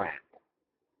each brand.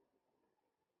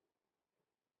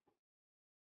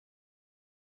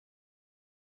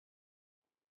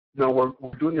 Now we're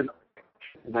doing an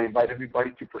audit, and I invite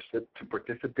everybody to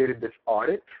participate in this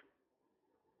audit.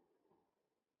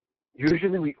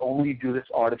 Usually we only do this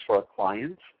audit for our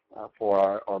clients,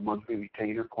 for our monthly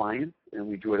retainer clients, and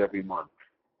we do it every month.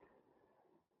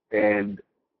 And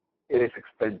it is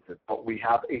expensive, but we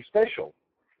have a special.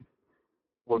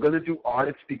 We're going to do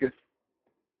audits because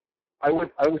I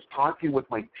was talking with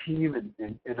my team,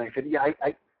 and I said, yeah,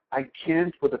 I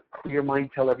can't with a clear mind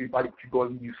tell everybody to go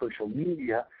and use social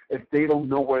media if they don't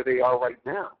know where they are right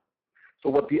now. So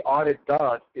what the audit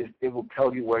does is it will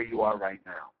tell you where you are right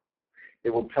now. It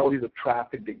will tell you the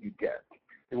traffic that you get.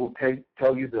 It will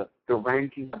tell you the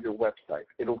ranking of your website.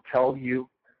 It will tell you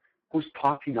who's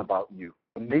talking about you,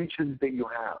 the mentions that you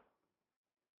have,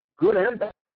 good and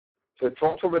bad. So it's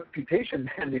also reputation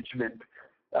management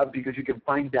because you can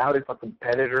find out if a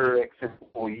competitor,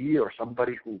 ex-employee, or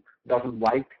somebody who doesn't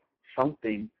like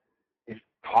something is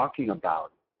talking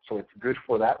about. So it's good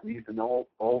for that reason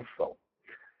also.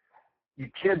 You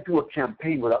can't do a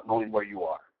campaign without knowing where you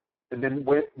are. And then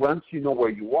once you know where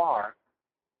you are,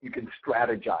 you can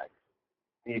strategize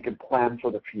and you can plan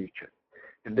for the future.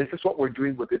 And this is what we're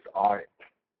doing with this audit.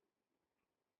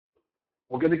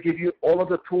 We're going to give you all of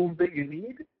the tools that you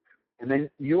need, and then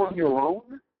you on your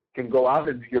own can go out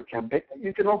and do your campaign.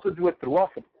 You can also do it through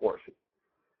us, of course.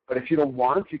 But if you don't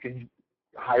want, you can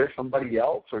hire somebody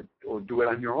else or do it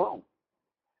on your own.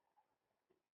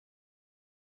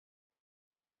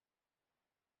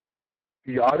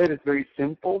 The audit is very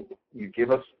simple. You give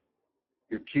us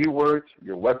your keywords,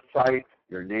 your website,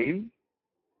 your name.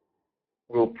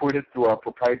 We'll put it through our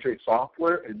proprietary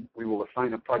software, and we will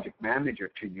assign a project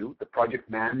manager to you. The project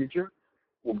manager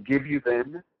will give you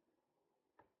then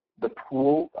the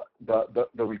pool, the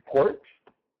reports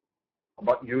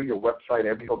about you, your website,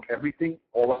 everything,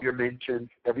 all of your mentions,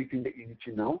 everything that you need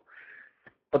to know.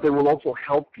 But they will also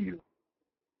help you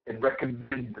and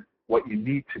recommend what you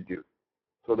need to do,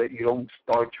 so that you don't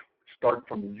start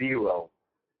from zero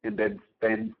and then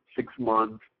spend 6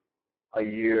 months, a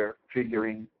year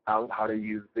figuring out how to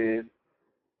use this.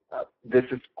 This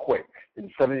is quick.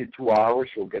 In 72 hours,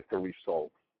 you'll get the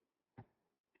results.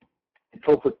 It's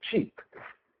also cheap.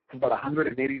 It's about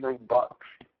 $189.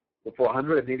 So for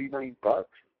 $189,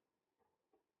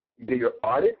 you get your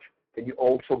audit, and you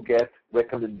also get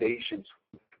recommendations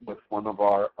with one of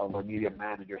our media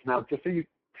managers. Now, just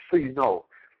so you know,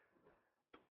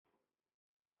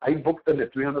 I booked them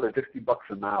at $350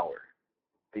 an hour,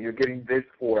 and you're getting this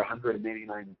for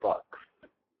 $189.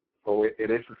 So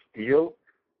it is a steal,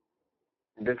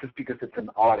 and this is because it's an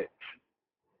audit,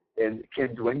 and you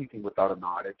can't do anything without an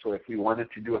audit. So if we wanted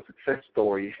to do a success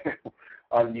story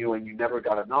on you and you never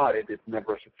got an audit, it's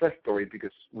never a success story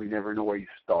because we never know where you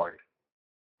started.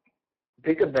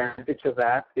 Take advantage of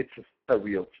that. It's a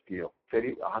real steal.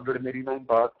 It's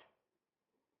 $189.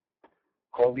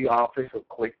 Call the office or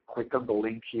click on the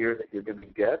link here that you're going to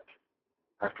get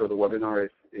after the webinar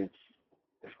is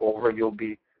over. You'll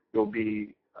be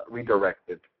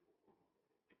redirected.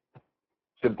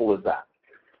 Simple as that.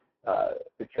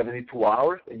 It's 72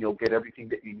 hours, and you'll get everything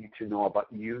that you need to know about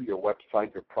you, your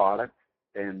website, your product,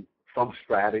 and some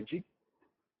strategy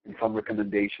and some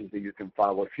recommendations that you can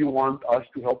follow. If you want us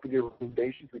to help with your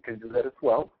recommendations, we can do that as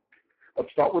well. But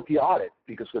start with the audit,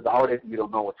 because without it, you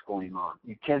don't know what's going on.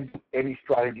 You can't do any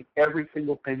strategy. Every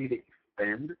single penny that you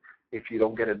spend, if you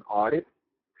don't get an audit,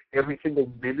 every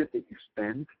single minute that you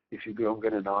spend, if you don't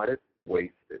get an audit,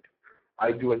 wasted.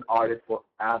 I do an audit for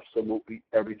absolutely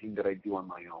everything that I do on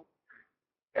my own.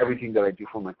 Everything that I do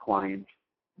for my clients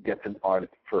gets an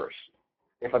audit first.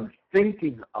 If I'm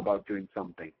thinking about doing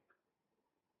something,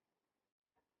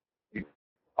 you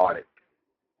audit.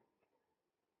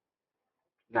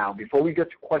 Now, before we get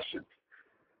to questions,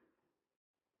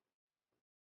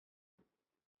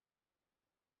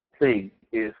 thing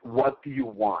is, what do you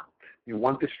want? You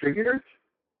want distributors?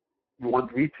 You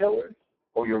want retailers?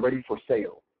 Or you're ready for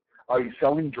sales? Are you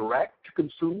selling direct to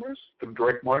consumers through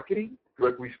direct marketing,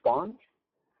 direct response?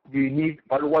 Do you need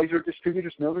Budweiser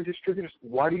distributors, Miller distributors?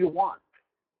 What do you want?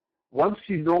 Once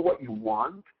you know what you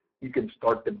want, you can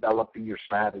start developing your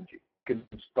strategy. You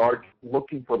can start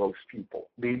looking for those people.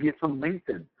 Maybe it's on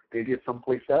LinkedIn. Maybe it's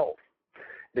someplace else.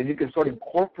 Then you can start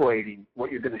incorporating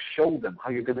what you're going to show them,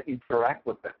 how you're going to interact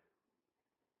with them.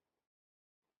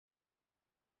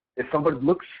 If somebody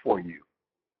looks for you,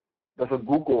 does a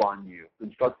Google on you,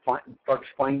 and starts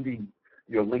finding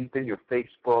your LinkedIn, your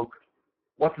Facebook,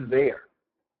 what's there?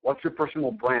 What's your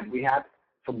personal brand? We had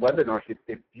some webinars.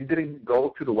 If you didn't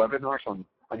go to the webinars on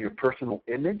your personal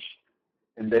image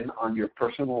and then on your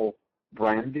personal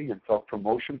branding and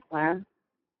self-promotion plan,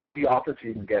 the office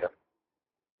you can get them.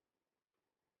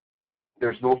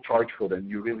 There's no charge for them.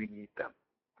 You really need them.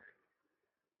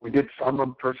 We did some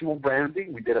on personal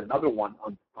branding. We did another one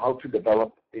on how to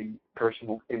develop a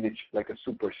personal image like a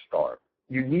superstar.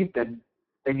 You need them,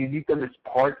 and you need them as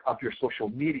part of your social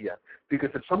media, because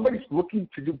if somebody's looking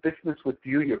to do business with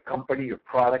you, your company, your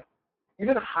product,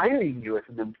 even hiring you as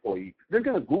an employee, they're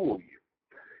going to Google you.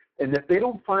 And if they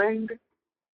don't find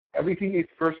everything is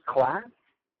first class,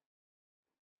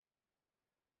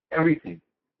 everything,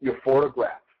 your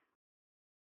photograph,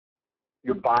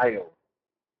 your bio,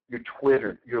 your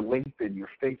Twitter, your LinkedIn, your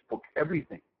Facebook,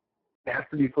 everything, it has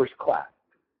to be first class.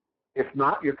 If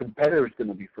not, your competitor is going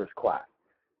to be first class.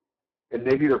 And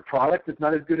maybe their product is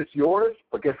not as good as yours,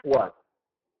 but guess what?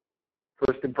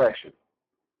 First impression.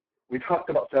 We talked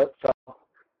about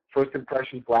first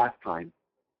impressions last time.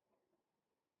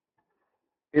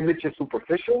 Image is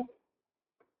superficial,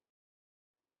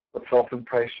 but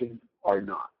self-impressions are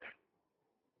not.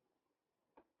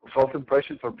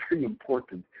 Self-impressions are very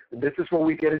important. And this is where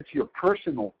we get into your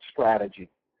personal strategy,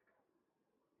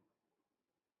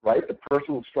 right? The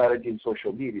personal strategy in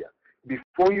social media.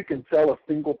 Before you can sell a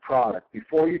single product,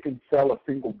 before you can sell a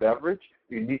single beverage,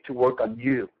 you need to work on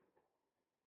you.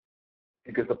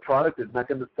 Because the product is not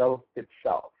going to sell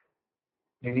itself.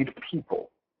 You need people.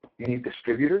 You need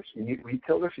distributors. You need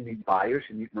retailers. You need buyers.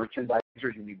 You need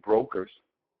merchandisers. You need brokers.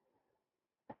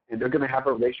 And they're going to have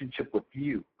a relationship with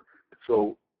you.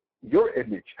 So your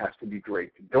image has to be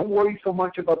great. Don't worry so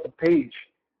much about the page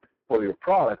for your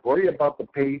product. Worry about the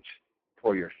page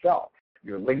for yourself.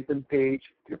 Your LinkedIn page,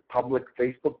 your public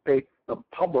Facebook page. The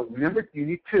public, remember, you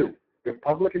need two. Your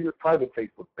public and your private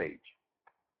Facebook page.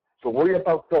 So worry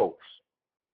about those.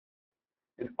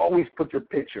 And always put your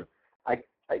picture.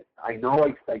 I know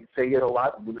I say it a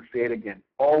lot. I'm going to say it again.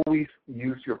 Always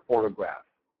use your photograph.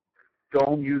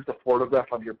 Don't use the photograph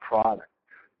of your product.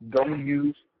 Don't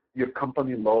use your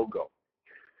company logo.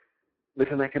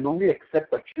 Listen, I can only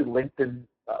accept a few LinkedIn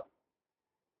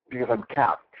because I'm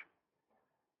capped.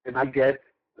 And I get,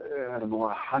 I don't know,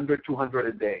 100, 200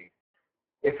 a day.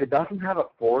 If it doesn't have a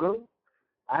photo,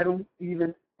 I don't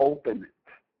even open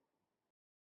it.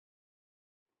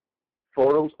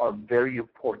 Photos are very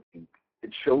important.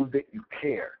 It shows that you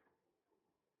care.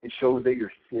 It shows that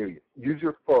you're serious. Use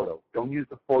your photo. Don't use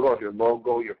the photo of your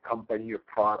logo, your company, your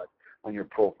product on your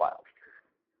profiles.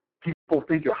 People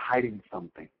think you're hiding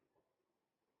something.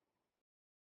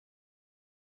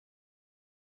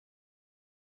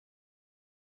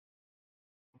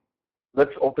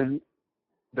 Let's open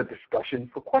the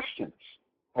discussion for questions.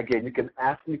 Again, you can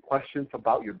ask me questions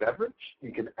about your beverage.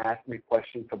 You can ask me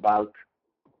questions about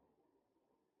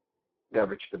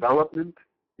beverage development.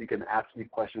 You can ask me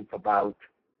questions about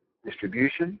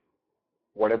distribution,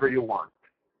 whatever you want.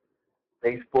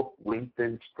 Facebook,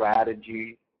 LinkedIn,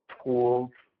 strategy,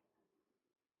 tools,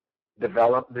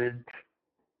 development,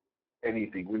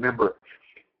 anything. Remember,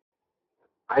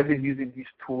 I've been using these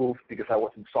tools because I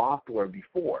was in software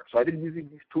before. So I've been using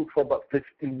these tools for about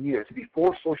 15 years.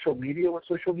 Before social media was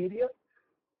social media,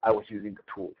 I was using the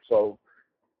tools. So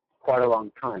quite a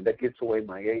long time. That gives away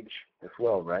my age as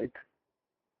well, right?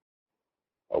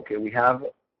 Okay, we have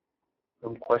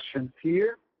some questions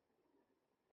here.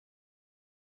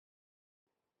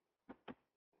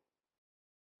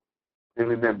 And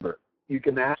remember, you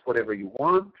can ask whatever you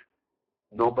want.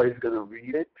 Nobody's going to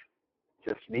read it,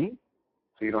 just me.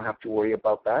 So you don't have to worry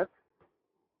about that.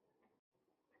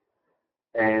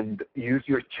 And use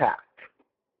your chat.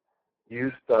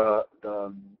 Use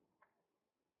on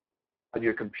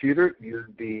your computer, use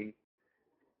the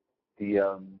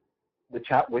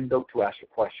chat window to ask your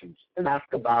questions. And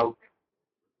ask about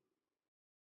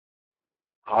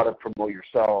how to promote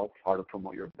yourself, how to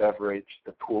promote your beverage,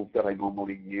 the tools that I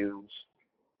normally use,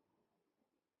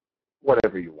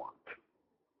 whatever you want.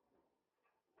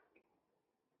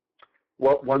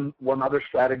 One other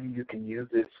strategy you can use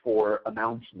is for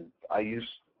announcements. I use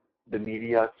the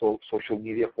media, so social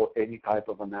media, for any type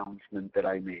of announcement that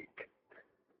I make.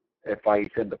 If I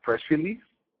send a press release,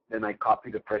 then I copy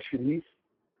the press release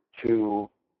to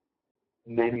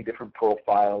many different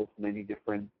profiles, many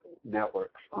different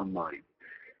networks online.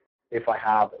 If I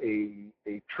have a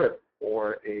trip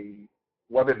or a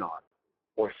webinar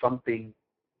or something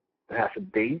that has a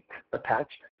date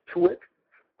attached to it,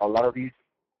 a lot of these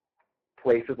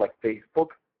places like Facebook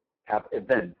have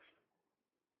events.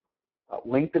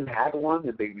 LinkedIn had one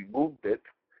and they removed it,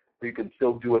 but you can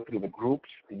still do it through the groups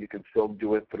and you can still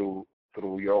do it through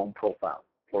your own profile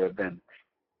for events.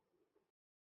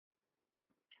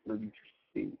 Let me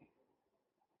see.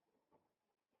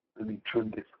 Let me turn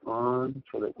this on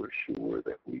so that we're sure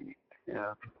that we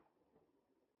have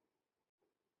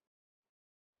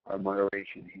our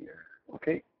moderation here.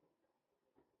 Okay.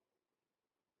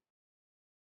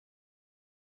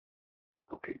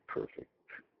 Okay, perfect.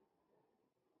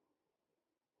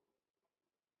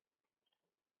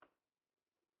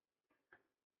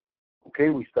 Okay,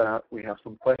 we have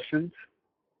some questions.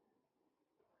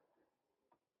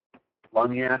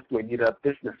 Lonnie asked, do I need a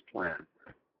business plan?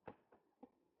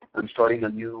 I'm starting a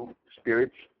new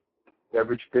spirits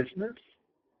beverage business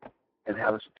and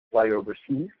have a supplier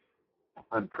overseas.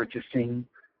 I'm purchasing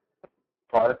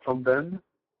product from them.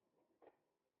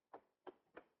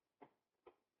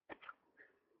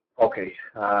 Okay.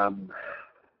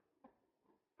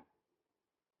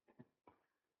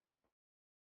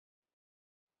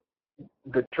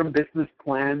 The term business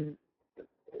plan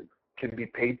can be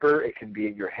paper, it can be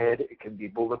in your head, it can be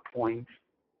bullet points.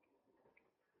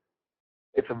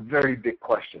 It's a very big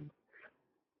question.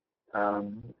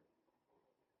 Do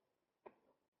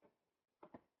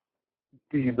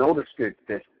you know the spirit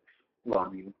business,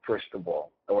 Lonnie, first of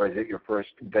all, or is it your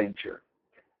first venture?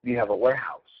 Do you have a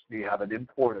warehouse? Do you have an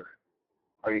importer?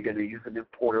 Are you going to use an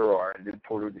importer or an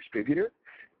importer distributor?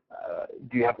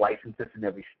 Do you have licenses in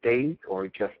every state or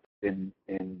just in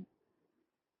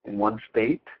one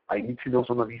state? I need to know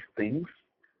some of these things.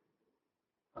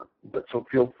 But so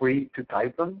feel free to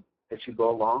type them as you go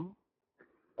along.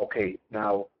 Okay,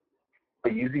 now, are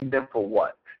you using them for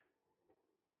what,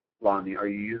 Lonnie? Are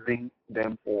you using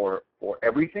them for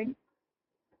everything?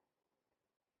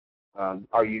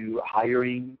 Are you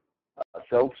hiring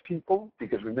salespeople?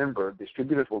 Because remember,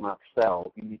 distributors will not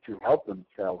sell. You need to help them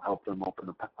sell, help them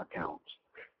open accounts.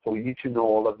 So we need to know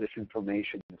all of this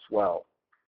information as well.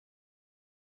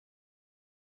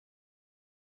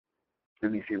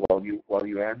 Let me see. While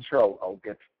you answer, I'll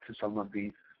get to some of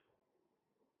these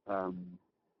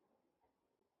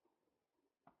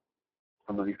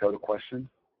other questions.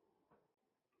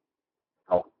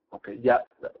 Oh, okay. Yeah,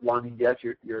 Lonnie. Yes,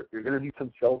 you're going to need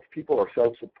some salespeople or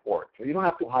sales support. So you don't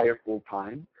have to hire full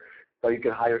time, but you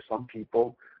can hire some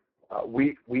people.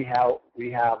 We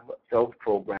have sales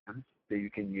programs that you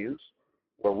can use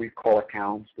where we call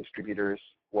accounts, distributors,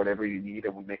 whatever you need,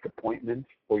 and we make appointments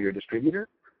for your distributor,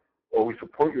 or we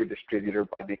support your distributor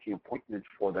by making appointments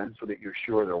for them so that you're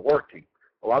sure they're working.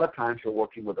 A lot of times you're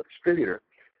working with a distributor,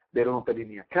 they don't open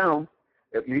any accounts.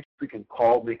 At least we can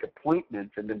call, make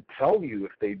appointments, and then tell you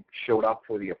if they showed up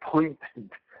for the appointment.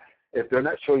 If they're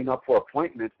not showing up for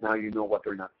appointments, now you know what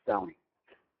they're not selling.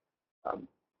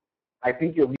 I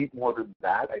think you'll need more than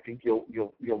that. I think you'll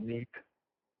need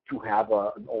to have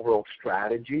an overall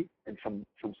strategy and some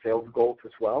sales goals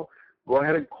as well. Go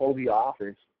ahead and call the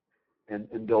office, and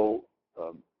they'll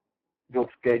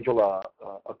schedule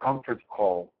a conference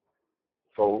call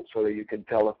so that you can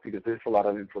tell us, because there's a lot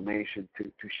of information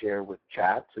to share with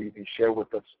chat. So you can share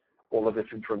with us all of this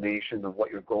information of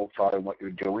what your goals are and what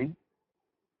you're doing.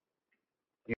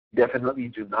 You definitely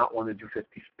do not want to do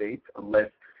 50 states unless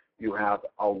you have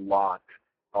a lot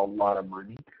of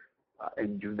money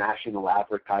and do national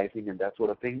advertising and that sort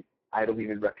of thing. I don't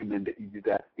even recommend that you do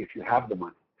that if you have the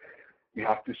money. You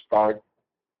have to start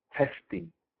testing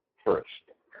first.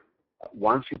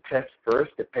 Once you test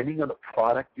first, depending on the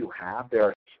product you have, there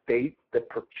are states that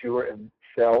procure and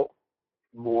sell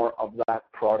more of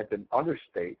that product than other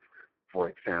states. For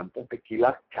example,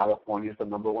 tequila, California is the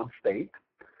 #1 state.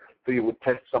 So you would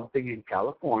test something in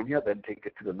California, then take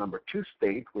it to the #2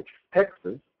 state, which is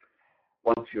Texas.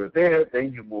 Once you're there,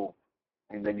 then you move,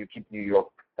 and then you keep New York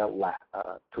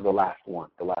to the last one,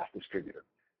 the last distributor.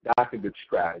 That's a good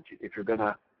strategy. If you're going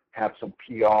to have some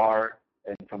PR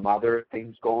and some other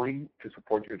things going to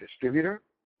support your distributor,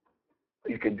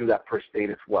 you can do that per state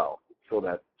as well, so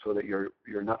that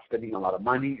you're not spending a lot of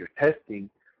money. You're testing,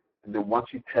 and then once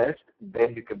you test,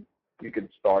 then you can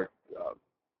start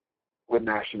with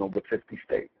national with 50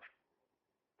 states.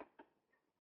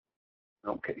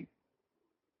 Okay.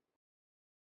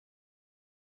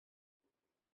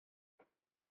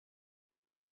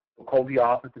 We'll call the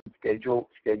office and schedule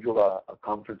a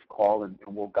conference call, and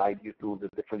we'll guide you through the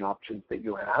different options that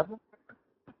you have.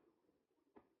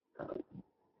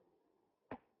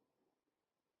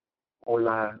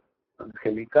 Hola,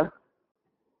 Angelica.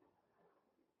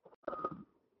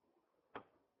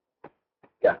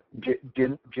 Yeah,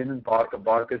 gin and vodka.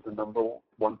 Vodka is the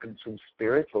 #1 consumed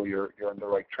spirit, so you're on the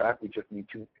right track. We just need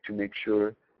to make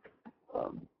sure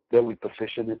that we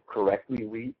position it correctly.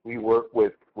 We work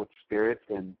with spirits,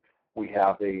 and we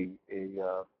have a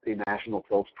national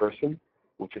salesperson,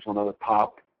 which is one of the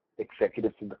top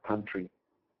executives in the country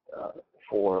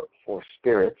for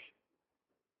spirits.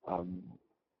 And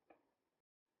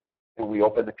we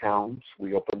open accounts,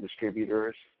 we open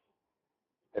distributors,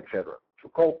 etc. So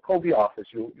call the office.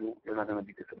 You're not going to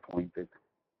be disappointed.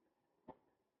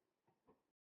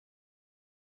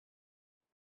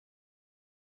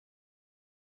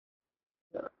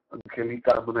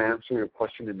 Angelica, I'm going to answer your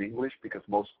question in English because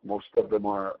most of them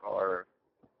are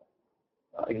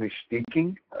English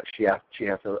speaking. She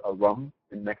has a rum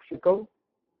in Mexico.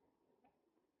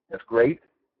 That's great.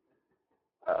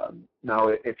 Now,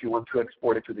 if you want to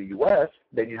export it to the U.S.,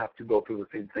 then you have to go through the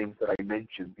same things that I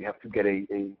mentioned. You have to get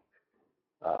a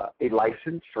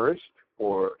license first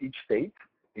for each state.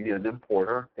 You need an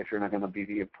importer. If you're not going to be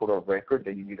the importer of record,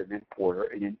 then you need an importer,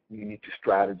 and you need to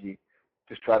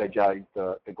strategize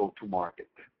the go-to market.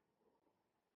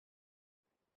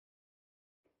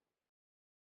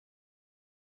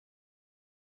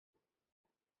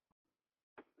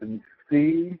 Let me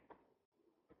see.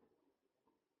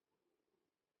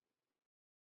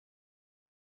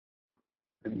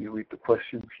 Let me read the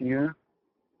questions here.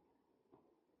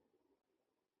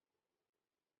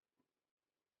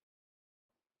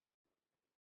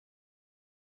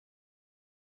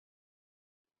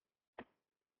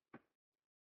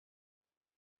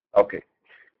 Okay,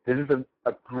 this is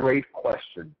a great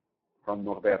question from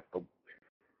Norberto.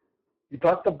 You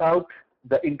talked about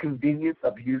the inconvenience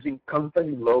of using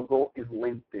company logo in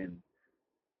LinkedIn,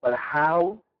 but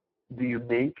how do you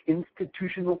make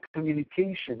institutional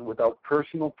communication without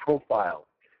personal profile?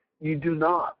 You do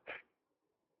not.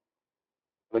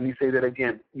 Let me say that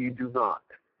again. You do not.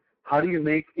 How do you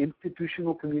make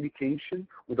institutional communication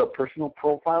without personal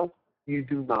profile? You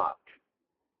do not.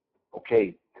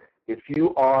 Okay. If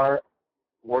you are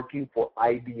working for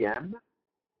IBM,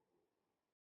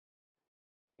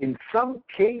 in some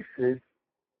cases,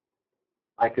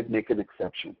 I could make an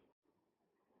exception.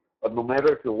 But no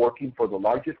matter if you're working for the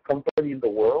largest company in the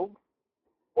world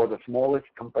or the smallest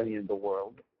company in the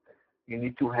world, you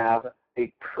need to have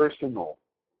a personal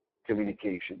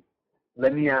communication.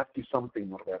 Let me ask you something,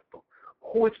 Norberto.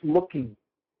 Who is looking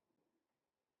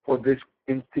for this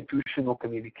institutional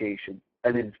communication?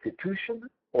 An institution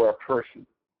or a person?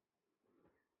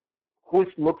 Who is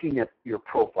looking at your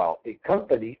profile? A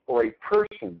company or a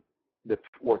person that's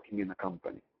working in a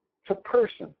company? It's a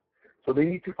person. So they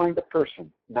need to find a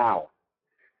person. Now,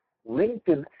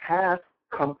 LinkedIn has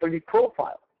company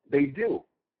profiles. They do.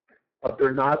 But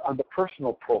they're not on the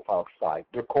personal profile side.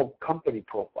 They're called company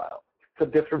profile. It's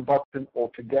a different button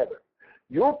altogether.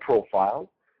 Your profile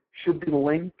should be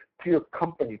linked to your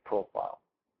company profile.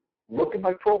 Look at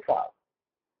my profile.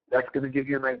 That's going to give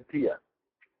you an idea.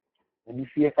 Let me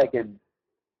see if I can,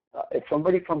 if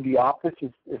somebody from the office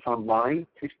is online,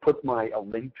 please put a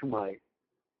link to my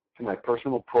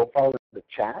personal profile the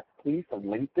chat, please, on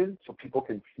LinkedIn so people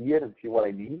can see it and see what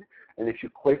I mean. And if you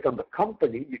click on the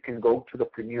company, you can go to the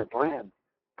Premier Brand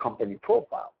company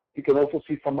profile. You can also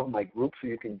see some of my groups, so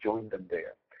you can join them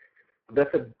there.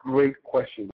 That's a great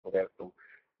question, Roberto.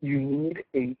 You need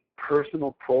a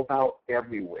personal profile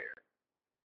everywhere.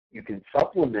 You can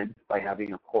supplement by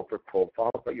having a corporate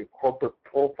profile, but your corporate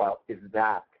profile is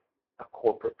that, a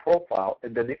corporate profile,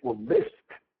 and then it will list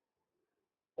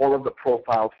all of the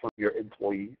profiles from your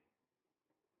employees.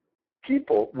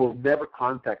 People will never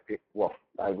contact it. Well,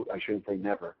 I shouldn't say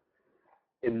never.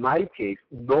 In my case,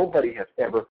 nobody has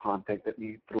ever contacted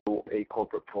me through a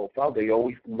corporate profile. They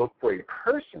always look for a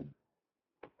person,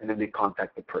 and then they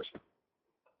contact the person.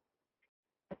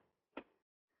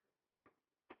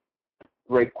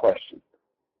 Great question.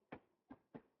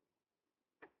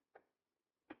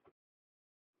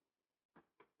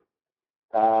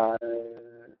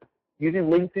 Using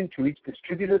LinkedIn to reach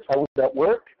distributors, how would that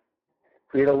work?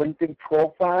 Create a LinkedIn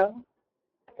profile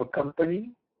for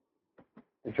company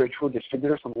and search for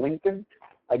distributors on LinkedIn.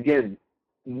 Again,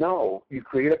 no, you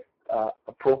create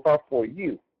a profile for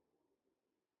you.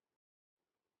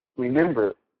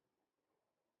 Remember,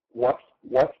 what's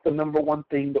the number one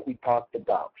thing that we talked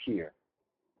about here?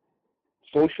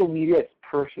 Social media is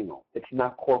personal. It's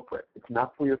not corporate. It's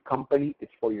not for your company.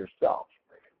 It's for yourself.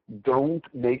 Don't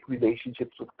make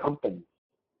relationships with companies.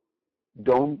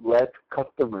 Don't let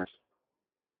customers,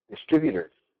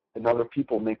 distributors, and other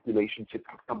people make relationships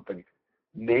with companies.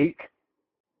 Make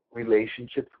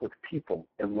relationships with people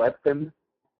and let them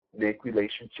make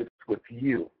relationships with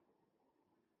you.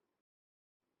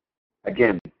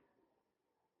 Again,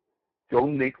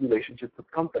 don't make relationships with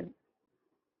companies.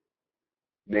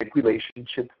 Make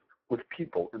relationships with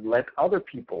people and let other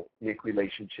people make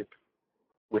relationships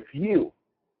with you,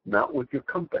 not with your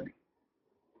company.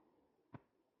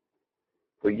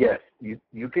 So yes,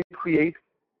 you can create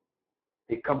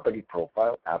a company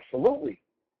profile, absolutely.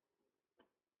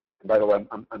 And by the way,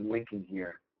 I'm linking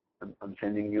here. I'm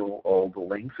sending you all the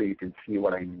links so you can see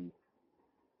what I mean.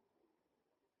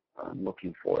 I'm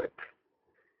looking for it.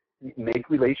 Make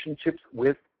relationships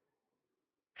with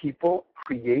people.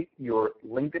 Create your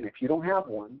LinkedIn. If you don't have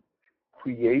one,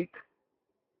 create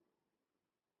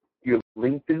your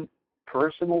LinkedIn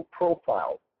personal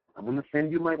profile. I'm going to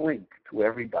send you my link to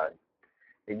everybody.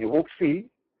 And you will see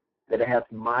that it has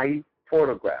my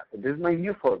photograph. And this is my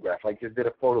new photograph. I just did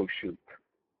a photo shoot.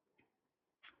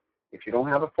 If you don't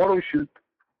have a photo shoot,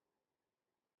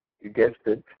 you guessed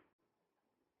it,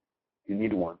 you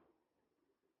need one.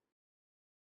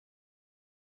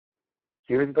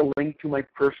 Here's the link to my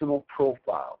personal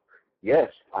profile. Yes,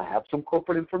 I have some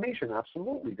corporate information,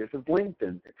 absolutely. This is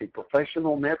LinkedIn. It's a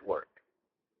professional network.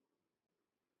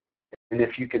 And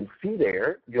if you can see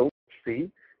there, you'll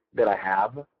see that I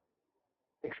have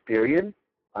experience.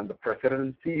 I'm the president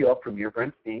and CEO of Premier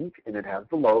Brands, Inc., and it has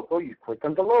the logo. You click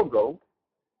on the logo,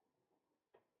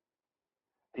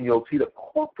 and you'll see the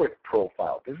corporate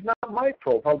profile. This is not my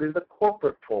profile. This is the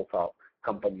corporate profile.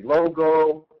 Company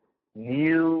logo,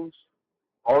 news,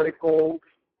 articles,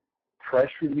 press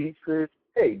releases.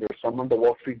 Hey, there's some on the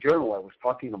Wall Street Journal. I was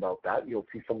talking about that. You'll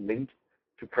see some links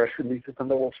to press releases on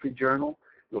the Wall Street Journal.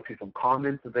 You'll see some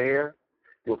comments there.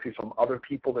 You'll see some other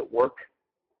people that work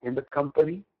in the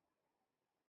company.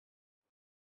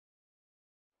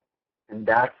 And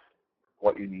that's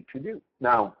what you need to do.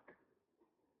 Now,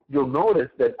 you'll notice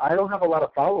that I don't have a lot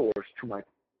of followers to my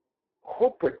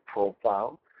corporate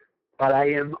profile, but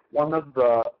I am one of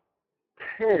the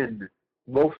 10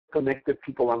 most connected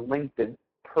people on LinkedIn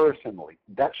personally.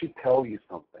 That should tell you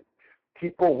something.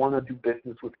 People want to do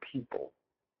business with people.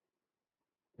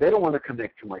 They don't want to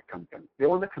connect to my company. They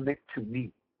want to connect to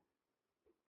me.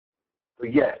 So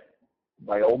yes,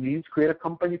 by all means, create a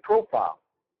company profile.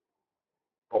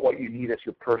 But what you need is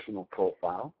your personal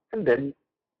profile, and then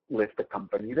list the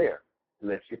company there.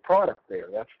 List your product there.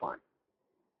 That's fine.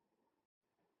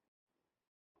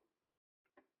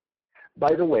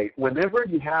 By the way, whenever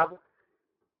you have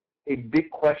a big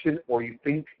question or you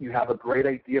think you have a great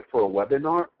idea for a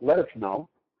webinar, let us know.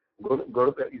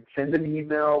 Send an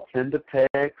email, send a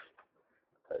text,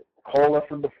 call us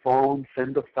on the phone,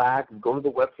 send a fax, go to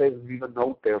the website and leave a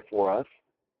note there for us,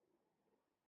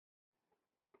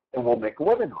 and we'll make a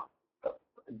webinar.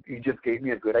 You just gave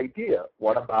me a good idea.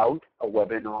 What about a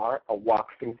webinar, a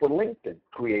walkthrough for LinkedIn?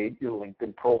 Create your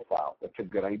LinkedIn profile. That's a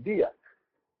good idea.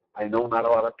 I know not a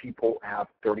lot of people have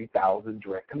 30,000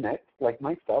 direct connects like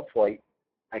myself, so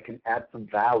I can add some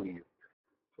value.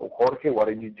 So Jorge, why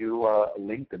don't you do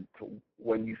LinkedIn? So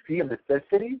when you see a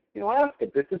necessity, ask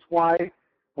it. This is why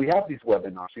we have these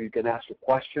webinars, so you can ask your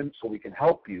questions, so we can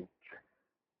help you.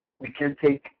 We can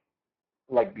take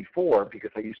like before,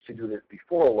 because I used to do this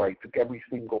before, where I took every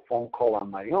single phone call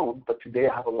on my own, but today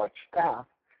I have a large staff,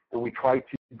 and we try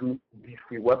to do these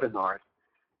free webinars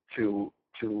to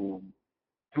to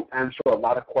to answer a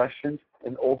lot of questions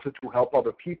and also to help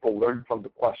other people learn from the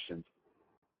questions,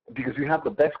 because you have the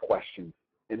best questions,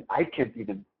 and I can't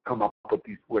even come up with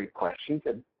these great questions,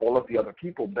 and all of the other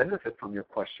people benefit from your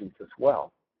questions as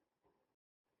well.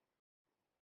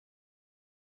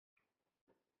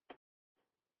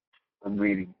 I'm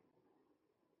reading.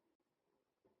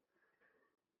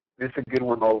 This is a good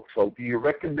one also. Do you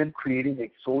recommend creating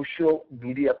a social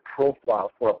media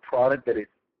profile for a product that is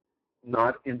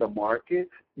not in the market?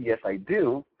 Yes, I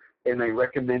do. And I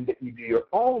recommend that you do your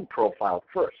own profile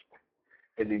first.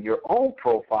 And in your own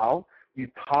profile, you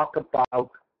talk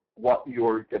about what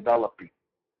you're developing.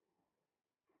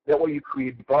 That way you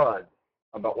create buzz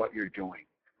about what you're doing.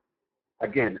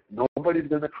 Again, nobody's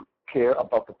going to care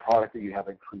about the product that you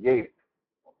haven't created.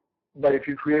 But if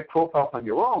you create profiles on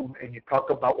your own and you talk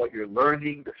about what you're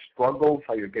learning, the struggles,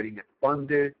 how you're getting it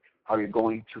funded, how you're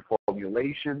going to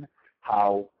formulation,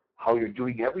 how you're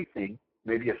doing everything,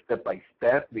 maybe a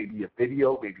step-by-step, maybe a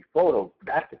video, maybe photos,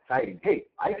 that's exciting. Hey,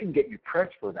 I can get you press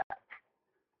for that,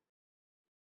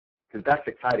 because that's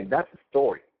exciting. That's a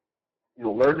story. You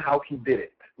know, learn how he did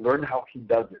it. Learn how he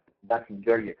does it. That's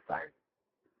very exciting.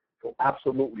 So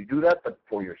absolutely do that, but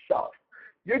for yourself.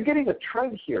 You're getting a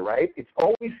trend here, right? It's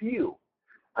always you.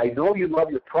 I know you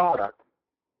love your product,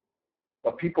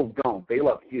 but people don't. They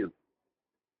love you.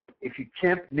 If you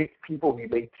can't make people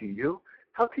relate to you,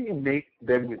 how can you make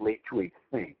them relate to a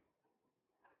thing?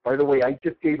 By the way, I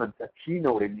just gave a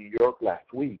keynote in New York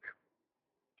last week,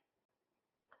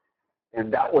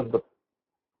 and that was the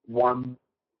one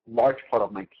large part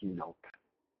of my keynote.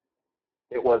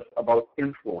 It was about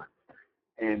influence,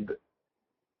 and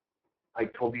I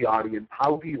told the audience,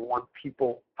 how do you want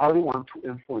to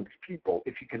influence people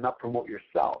if you cannot promote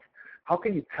yourself? How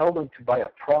can you tell them to buy a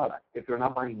product if they're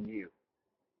not buying you?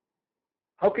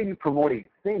 How can you promote a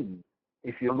thing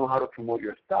if you don't know how to promote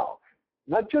yourself?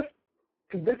 Not just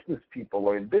to business people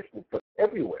or in business, but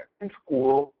everywhere, in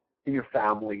school, in your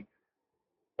family,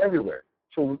 everywhere.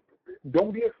 So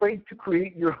don't be afraid to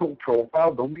create your own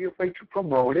profile. Don't be afraid to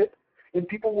promote it. And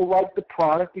people will like the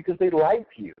product because they like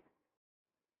you.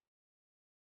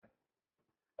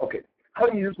 Okay, how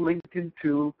do you use LinkedIn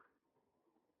to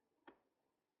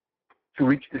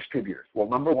reach distributors? Well,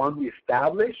 number one, we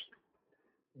established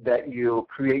that you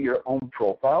create your own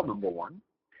profile, number one.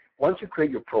 Once you create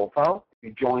your profile,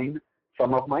 you join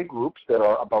some of my groups that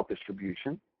are about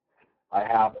distribution. I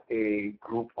have a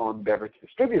group on beverage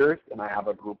distributors, and I have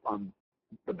a group on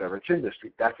the beverage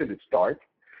industry. That's a good start.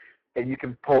 And you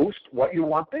can post what you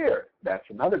want there. That's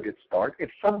another good start.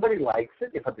 If somebody likes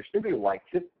it, if a distributor likes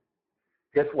it,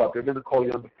 guess what? They're going to call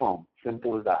you on the phone.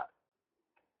 Simple as that.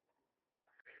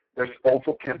 There's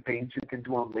also campaigns you can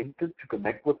do on LinkedIn to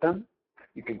connect with them.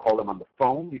 You can call them on the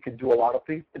phone. You can do a lot of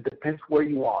things. It depends where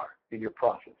you are in your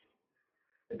process.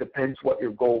 It depends what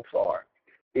your goals are.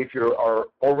 If you are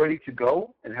all ready to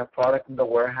go and have product in the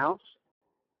warehouse,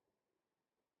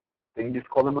 then you just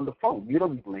call them on the phone. You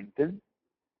don't need LinkedIn.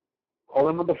 Call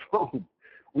them on the phone.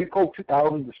 We call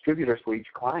 2,000 distributors for each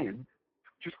client.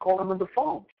 Just call them on the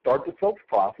phone. Start the sales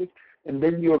process, and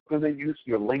then you're going to use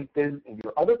your LinkedIn and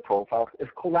your other profiles as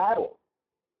collateral.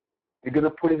 You're going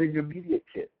to put it in your media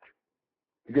kit.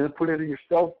 You're going to put it in your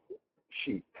sales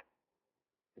sheet.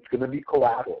 It's going to be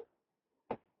collateral.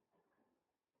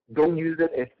 Don't use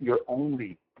it as your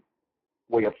only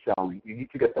way of selling. You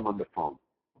need to get them on the phone.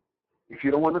 If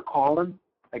you don't want to call them,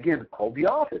 again, call the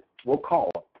office. We'll call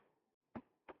them.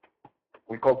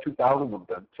 We call 2,000 of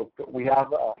them. So we have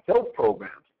sales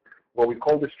programs where we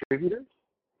call distributors,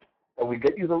 and we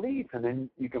get you the leads, and then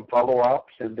you can follow up,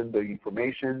 send them the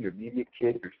information, your media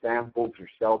kit, your samples, your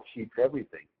sales sheets,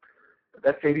 everything.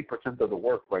 That's 80% of the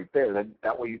work right there. Then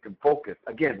that way you can focus.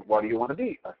 Again, what do you want to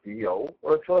be, a CEO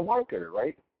or a telemarketer,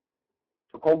 right?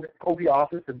 So call the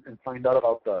office and find out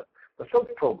about the sales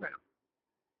program.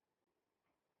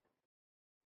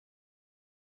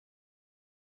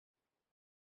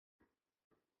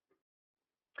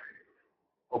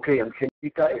 Okay,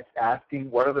 Angelica is asking,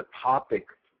 what are the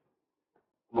topics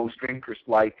most drinkers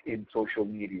like in social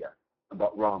media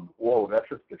about rum? Whoa, that's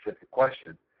a specific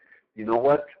question. You know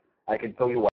what? I can tell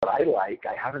you what I like.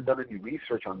 I haven't done any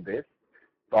research on this,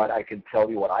 but I can tell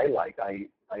you what I like. I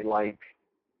like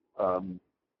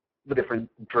the different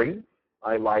drinks.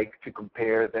 I like to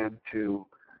compare them to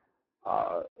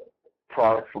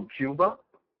products from Cuba,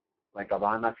 like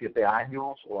Havana 7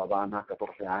 años or Havana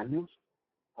 14 años.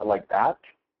 I like that.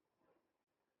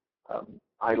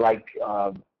 I like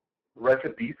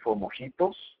recipes for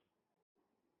mojitos,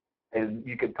 and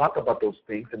you can talk about those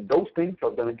things, and those things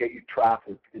are going to get you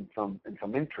traffic and some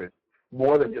interest,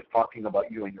 more than just talking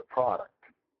about you and your product.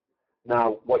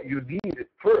 Now, what you need at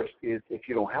first is, if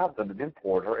you don't have them, an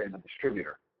importer and a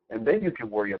distributor, and then you can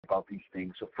worry about these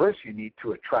things. So first, you need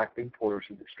to attract importers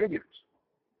and distributors.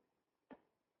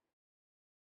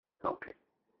 Okay.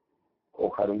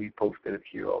 Oh, Harumi posted it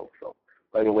here also.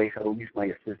 By the way, Harumi is my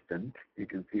assistant. You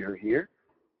can see her here.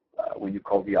 When you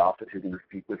call the office, you're going to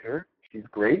speak with her. She's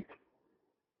great.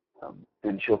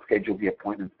 And she'll schedule the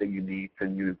appointments that you need,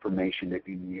 send you information that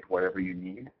you need, whatever you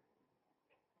need.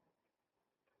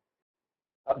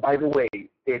 By the way,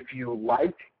 if you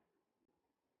like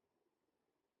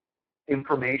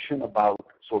information about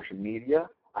social media,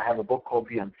 I have a book called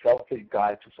The Unselfish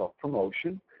Guide to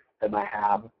Self-Promotion, and I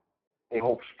have a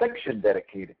whole section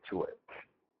dedicated to it,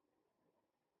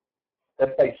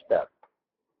 step by step,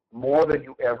 more than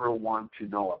you ever want to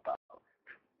know about.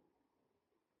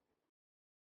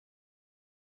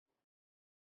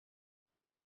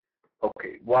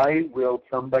 Okay, why will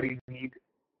somebody need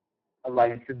a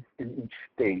license in each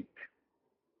state?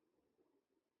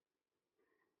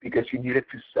 Because you need it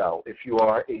to sell. If you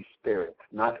are a spirit,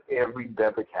 not every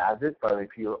beverage has it, but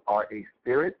if you are a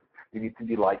spirit, you need to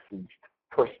be licensed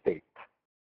per state.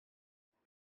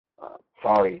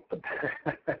 Sorry, but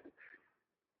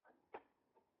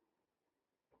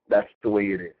that's the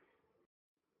way it is.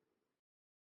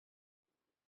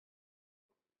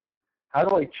 How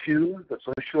do I choose the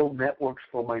social networks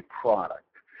for my product?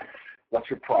 What's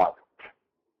your product?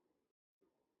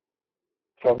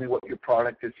 Tell me what your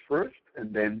product is first,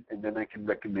 and then I can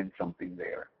recommend something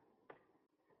there.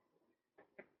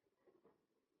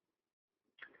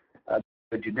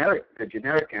 The generic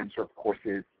answer, of course,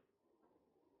 is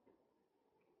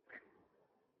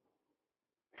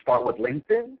start with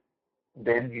LinkedIn,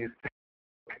 then use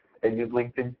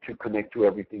LinkedIn to connect to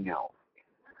everything else.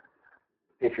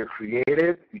 If you're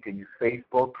creative, you can use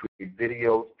Facebook, create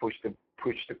videos, push the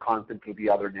content to the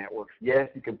other networks. Yes,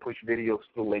 you can push videos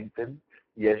through LinkedIn.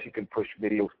 Yes, you can push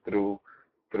videos through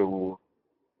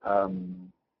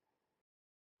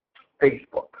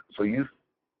Facebook. So use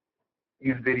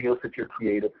videos if you're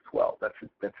creative as well. That's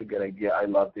a good idea. I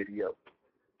love videos,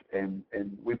 and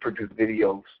we produce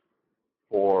videos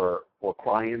for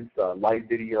clients, live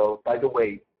videos. By the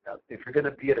way, if you're going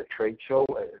to be at a trade show,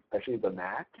 especially the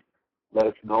NAC, let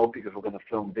us know, because we're going to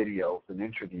film videos and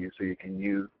interviews so you can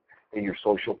use in your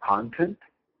social content.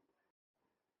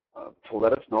 So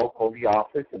let us know, call the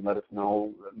office and let us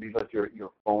know, leave us your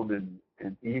phone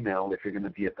and email if you're going to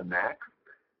be at the NAC,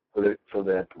 so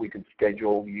that we can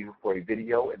schedule you for a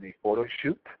video and a photo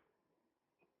shoot.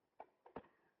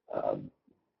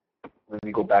 Let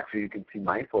me go back so you can see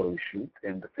my photo shoot,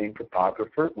 and the same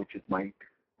photographer, which is my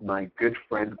good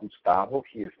friend Gustavo.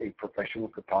 He is a professional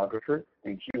photographer,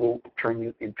 and he will turn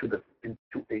you into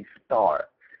a star.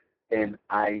 And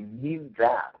I mean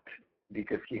that,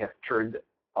 because he has turned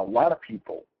a lot of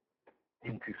people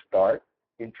into stars.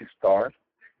 He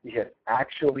has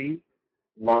actually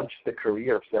launched the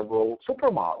career of several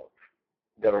supermodels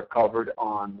that are covered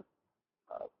on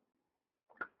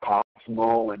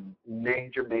Cosmo and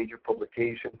major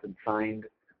publications, and signed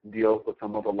deals with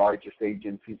some of the largest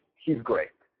agencies. He's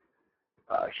great.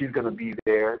 He's going to be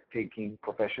there taking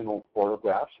professional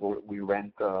photographs. We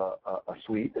rent a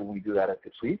suite, and we do that at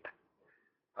the suite.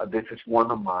 This is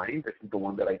one of mine. This is the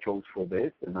one that I chose for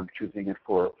this, and I'm choosing it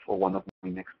for one of my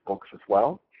next books as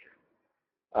well.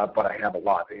 But I have a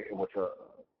lot. It was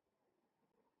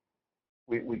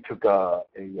we took a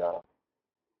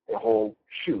whole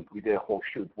shoot. We did a whole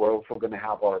shoot. We're also going to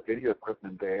have our video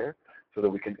equipment there so that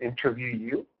we can interview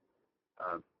you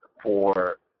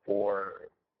so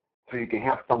you can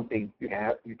have something. You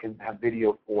can have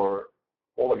video for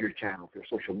all of your channels, your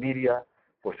social media,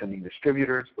 for sending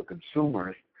distributors, for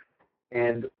consumers.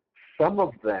 And some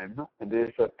of them, and this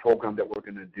is a program that we're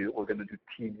going to do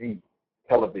TV,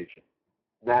 television,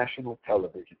 national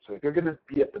television. So if you're going to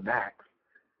be at the NACS,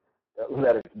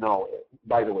 let us know.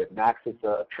 By the way, NACS is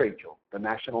a trade show, the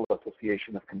National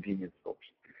Association of Convenience Stores.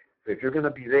 So if you're going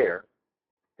to be there,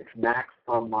 it's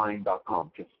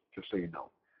nacsonline.com, just so you know.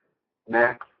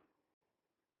 NACS,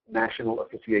 National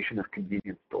Association of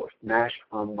Convenience Stores,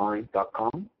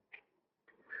 nashonline.com.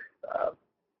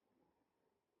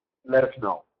 Let us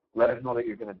know. Let us know that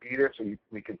you're going to be there, so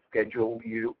we can schedule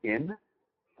you in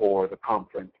for the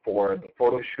conference, for the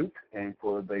photo shoot, and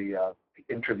for the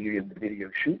interview and the video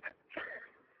shoot.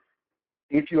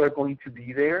 If you are going to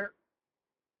be there,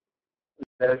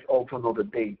 let us also know the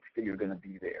dates that you're going to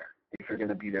be there. If you're going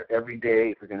to be there every day,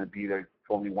 if you're going to be there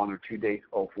only 1 or 2 days,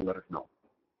 also let us know.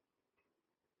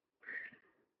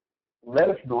 let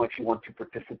us know if you want to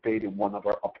participate in one of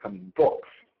our upcoming books.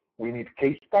 We need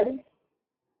case studies.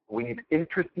 We need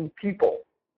interesting people.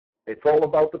 It's all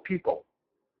about the people.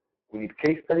 We need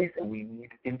case studies and we need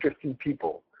interesting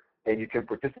people. And you can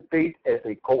participate as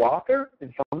a co-author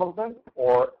in some of them,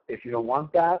 or if you don't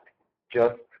want that,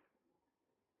 just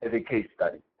as a case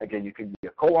study. Again, you can be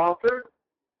a co-author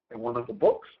in one of the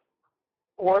books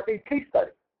or a case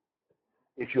study.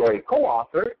 If you are a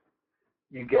co-author,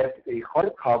 you get a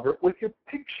hardcover with your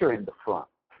picture in the front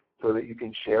so that you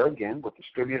can share again with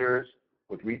distributors,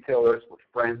 with retailers, with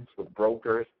friends, with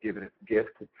brokers, give it as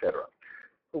gifts, etc.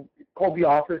 So call the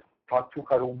office, talk to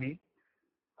Harumi,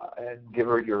 and give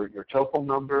her your telephone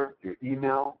number, your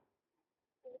email.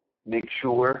 Make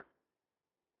sure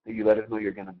that you let us know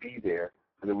you're going to be there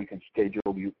so that we can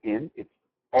schedule you in. It's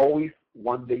always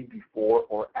one day before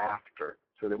or after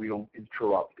so that we don't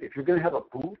interrupt. If you're going to have a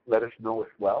booth, let us know as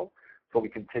well so we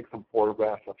can take some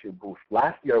photographs of your booth.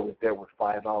 Last year I was there with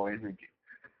 5 Hour Energy,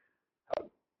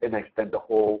 and I spent the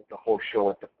whole show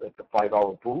at the 5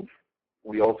 Hour booth.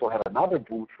 We also had another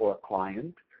booth for a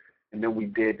client, and then we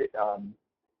did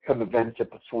some events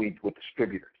at the suite with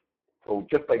distributors. So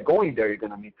just by going there, you're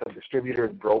going to meet some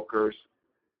distributors, brokers,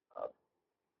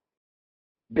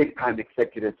 big-time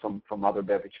executives from other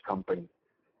beverage companies.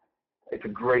 It's a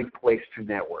great place to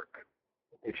network.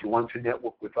 If you want to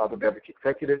network with other beverage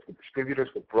executives, with distributors,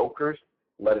 with brokers,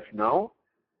 let us know.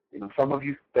 You know, some of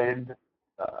you spend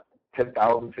 $10,000,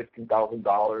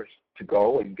 $15,000 to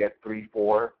go and get 3,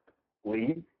 4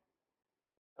 leads.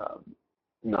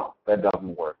 No, that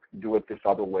doesn't work. Do it this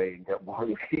other way and get more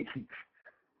leads.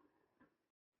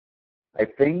 I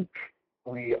think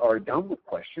we are done with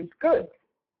questions. Good.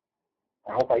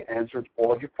 I hope I answered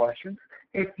all of your questions.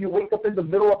 If you wake up in the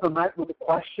middle of the night with a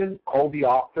question, call the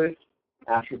office,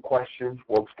 ask your questions.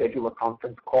 We'll schedule a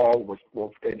conference call.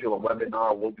 We'll schedule a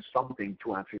webinar. We'll do something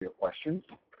to answer your questions.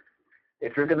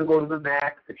 If you're going to go to the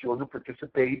NACS, if you want to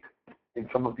participate in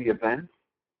some of the events,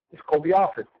 just call the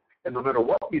office. And no matter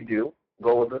what you do,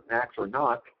 go with the NACS or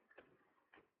not,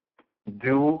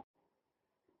 do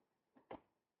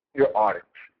your audit.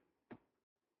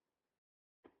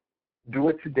 Do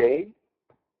it today.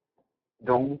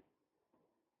 Don't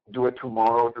do it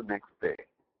tomorrow or the next day.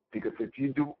 Because if you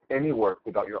do any work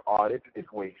without your audit,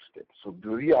 it's wasted. So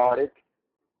do the audit,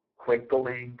 click the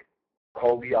link,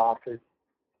 call the office,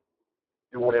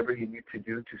 do whatever you need to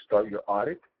do to start your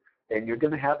audit, and you're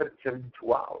going to have it in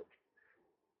 72 hours.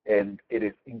 And it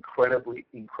is incredibly,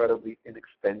 incredibly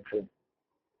inexpensive.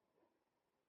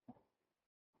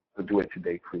 So do it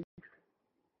today, please.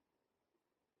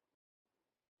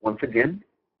 Once again,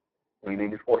 my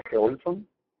name is Jorge Olson.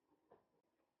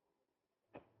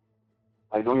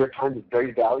 I know your time is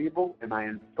very valuable, and I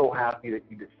am so happy that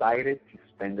you decided to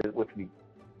spend it with me.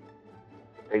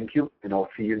 Thank you, and I'll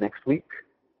see you next week.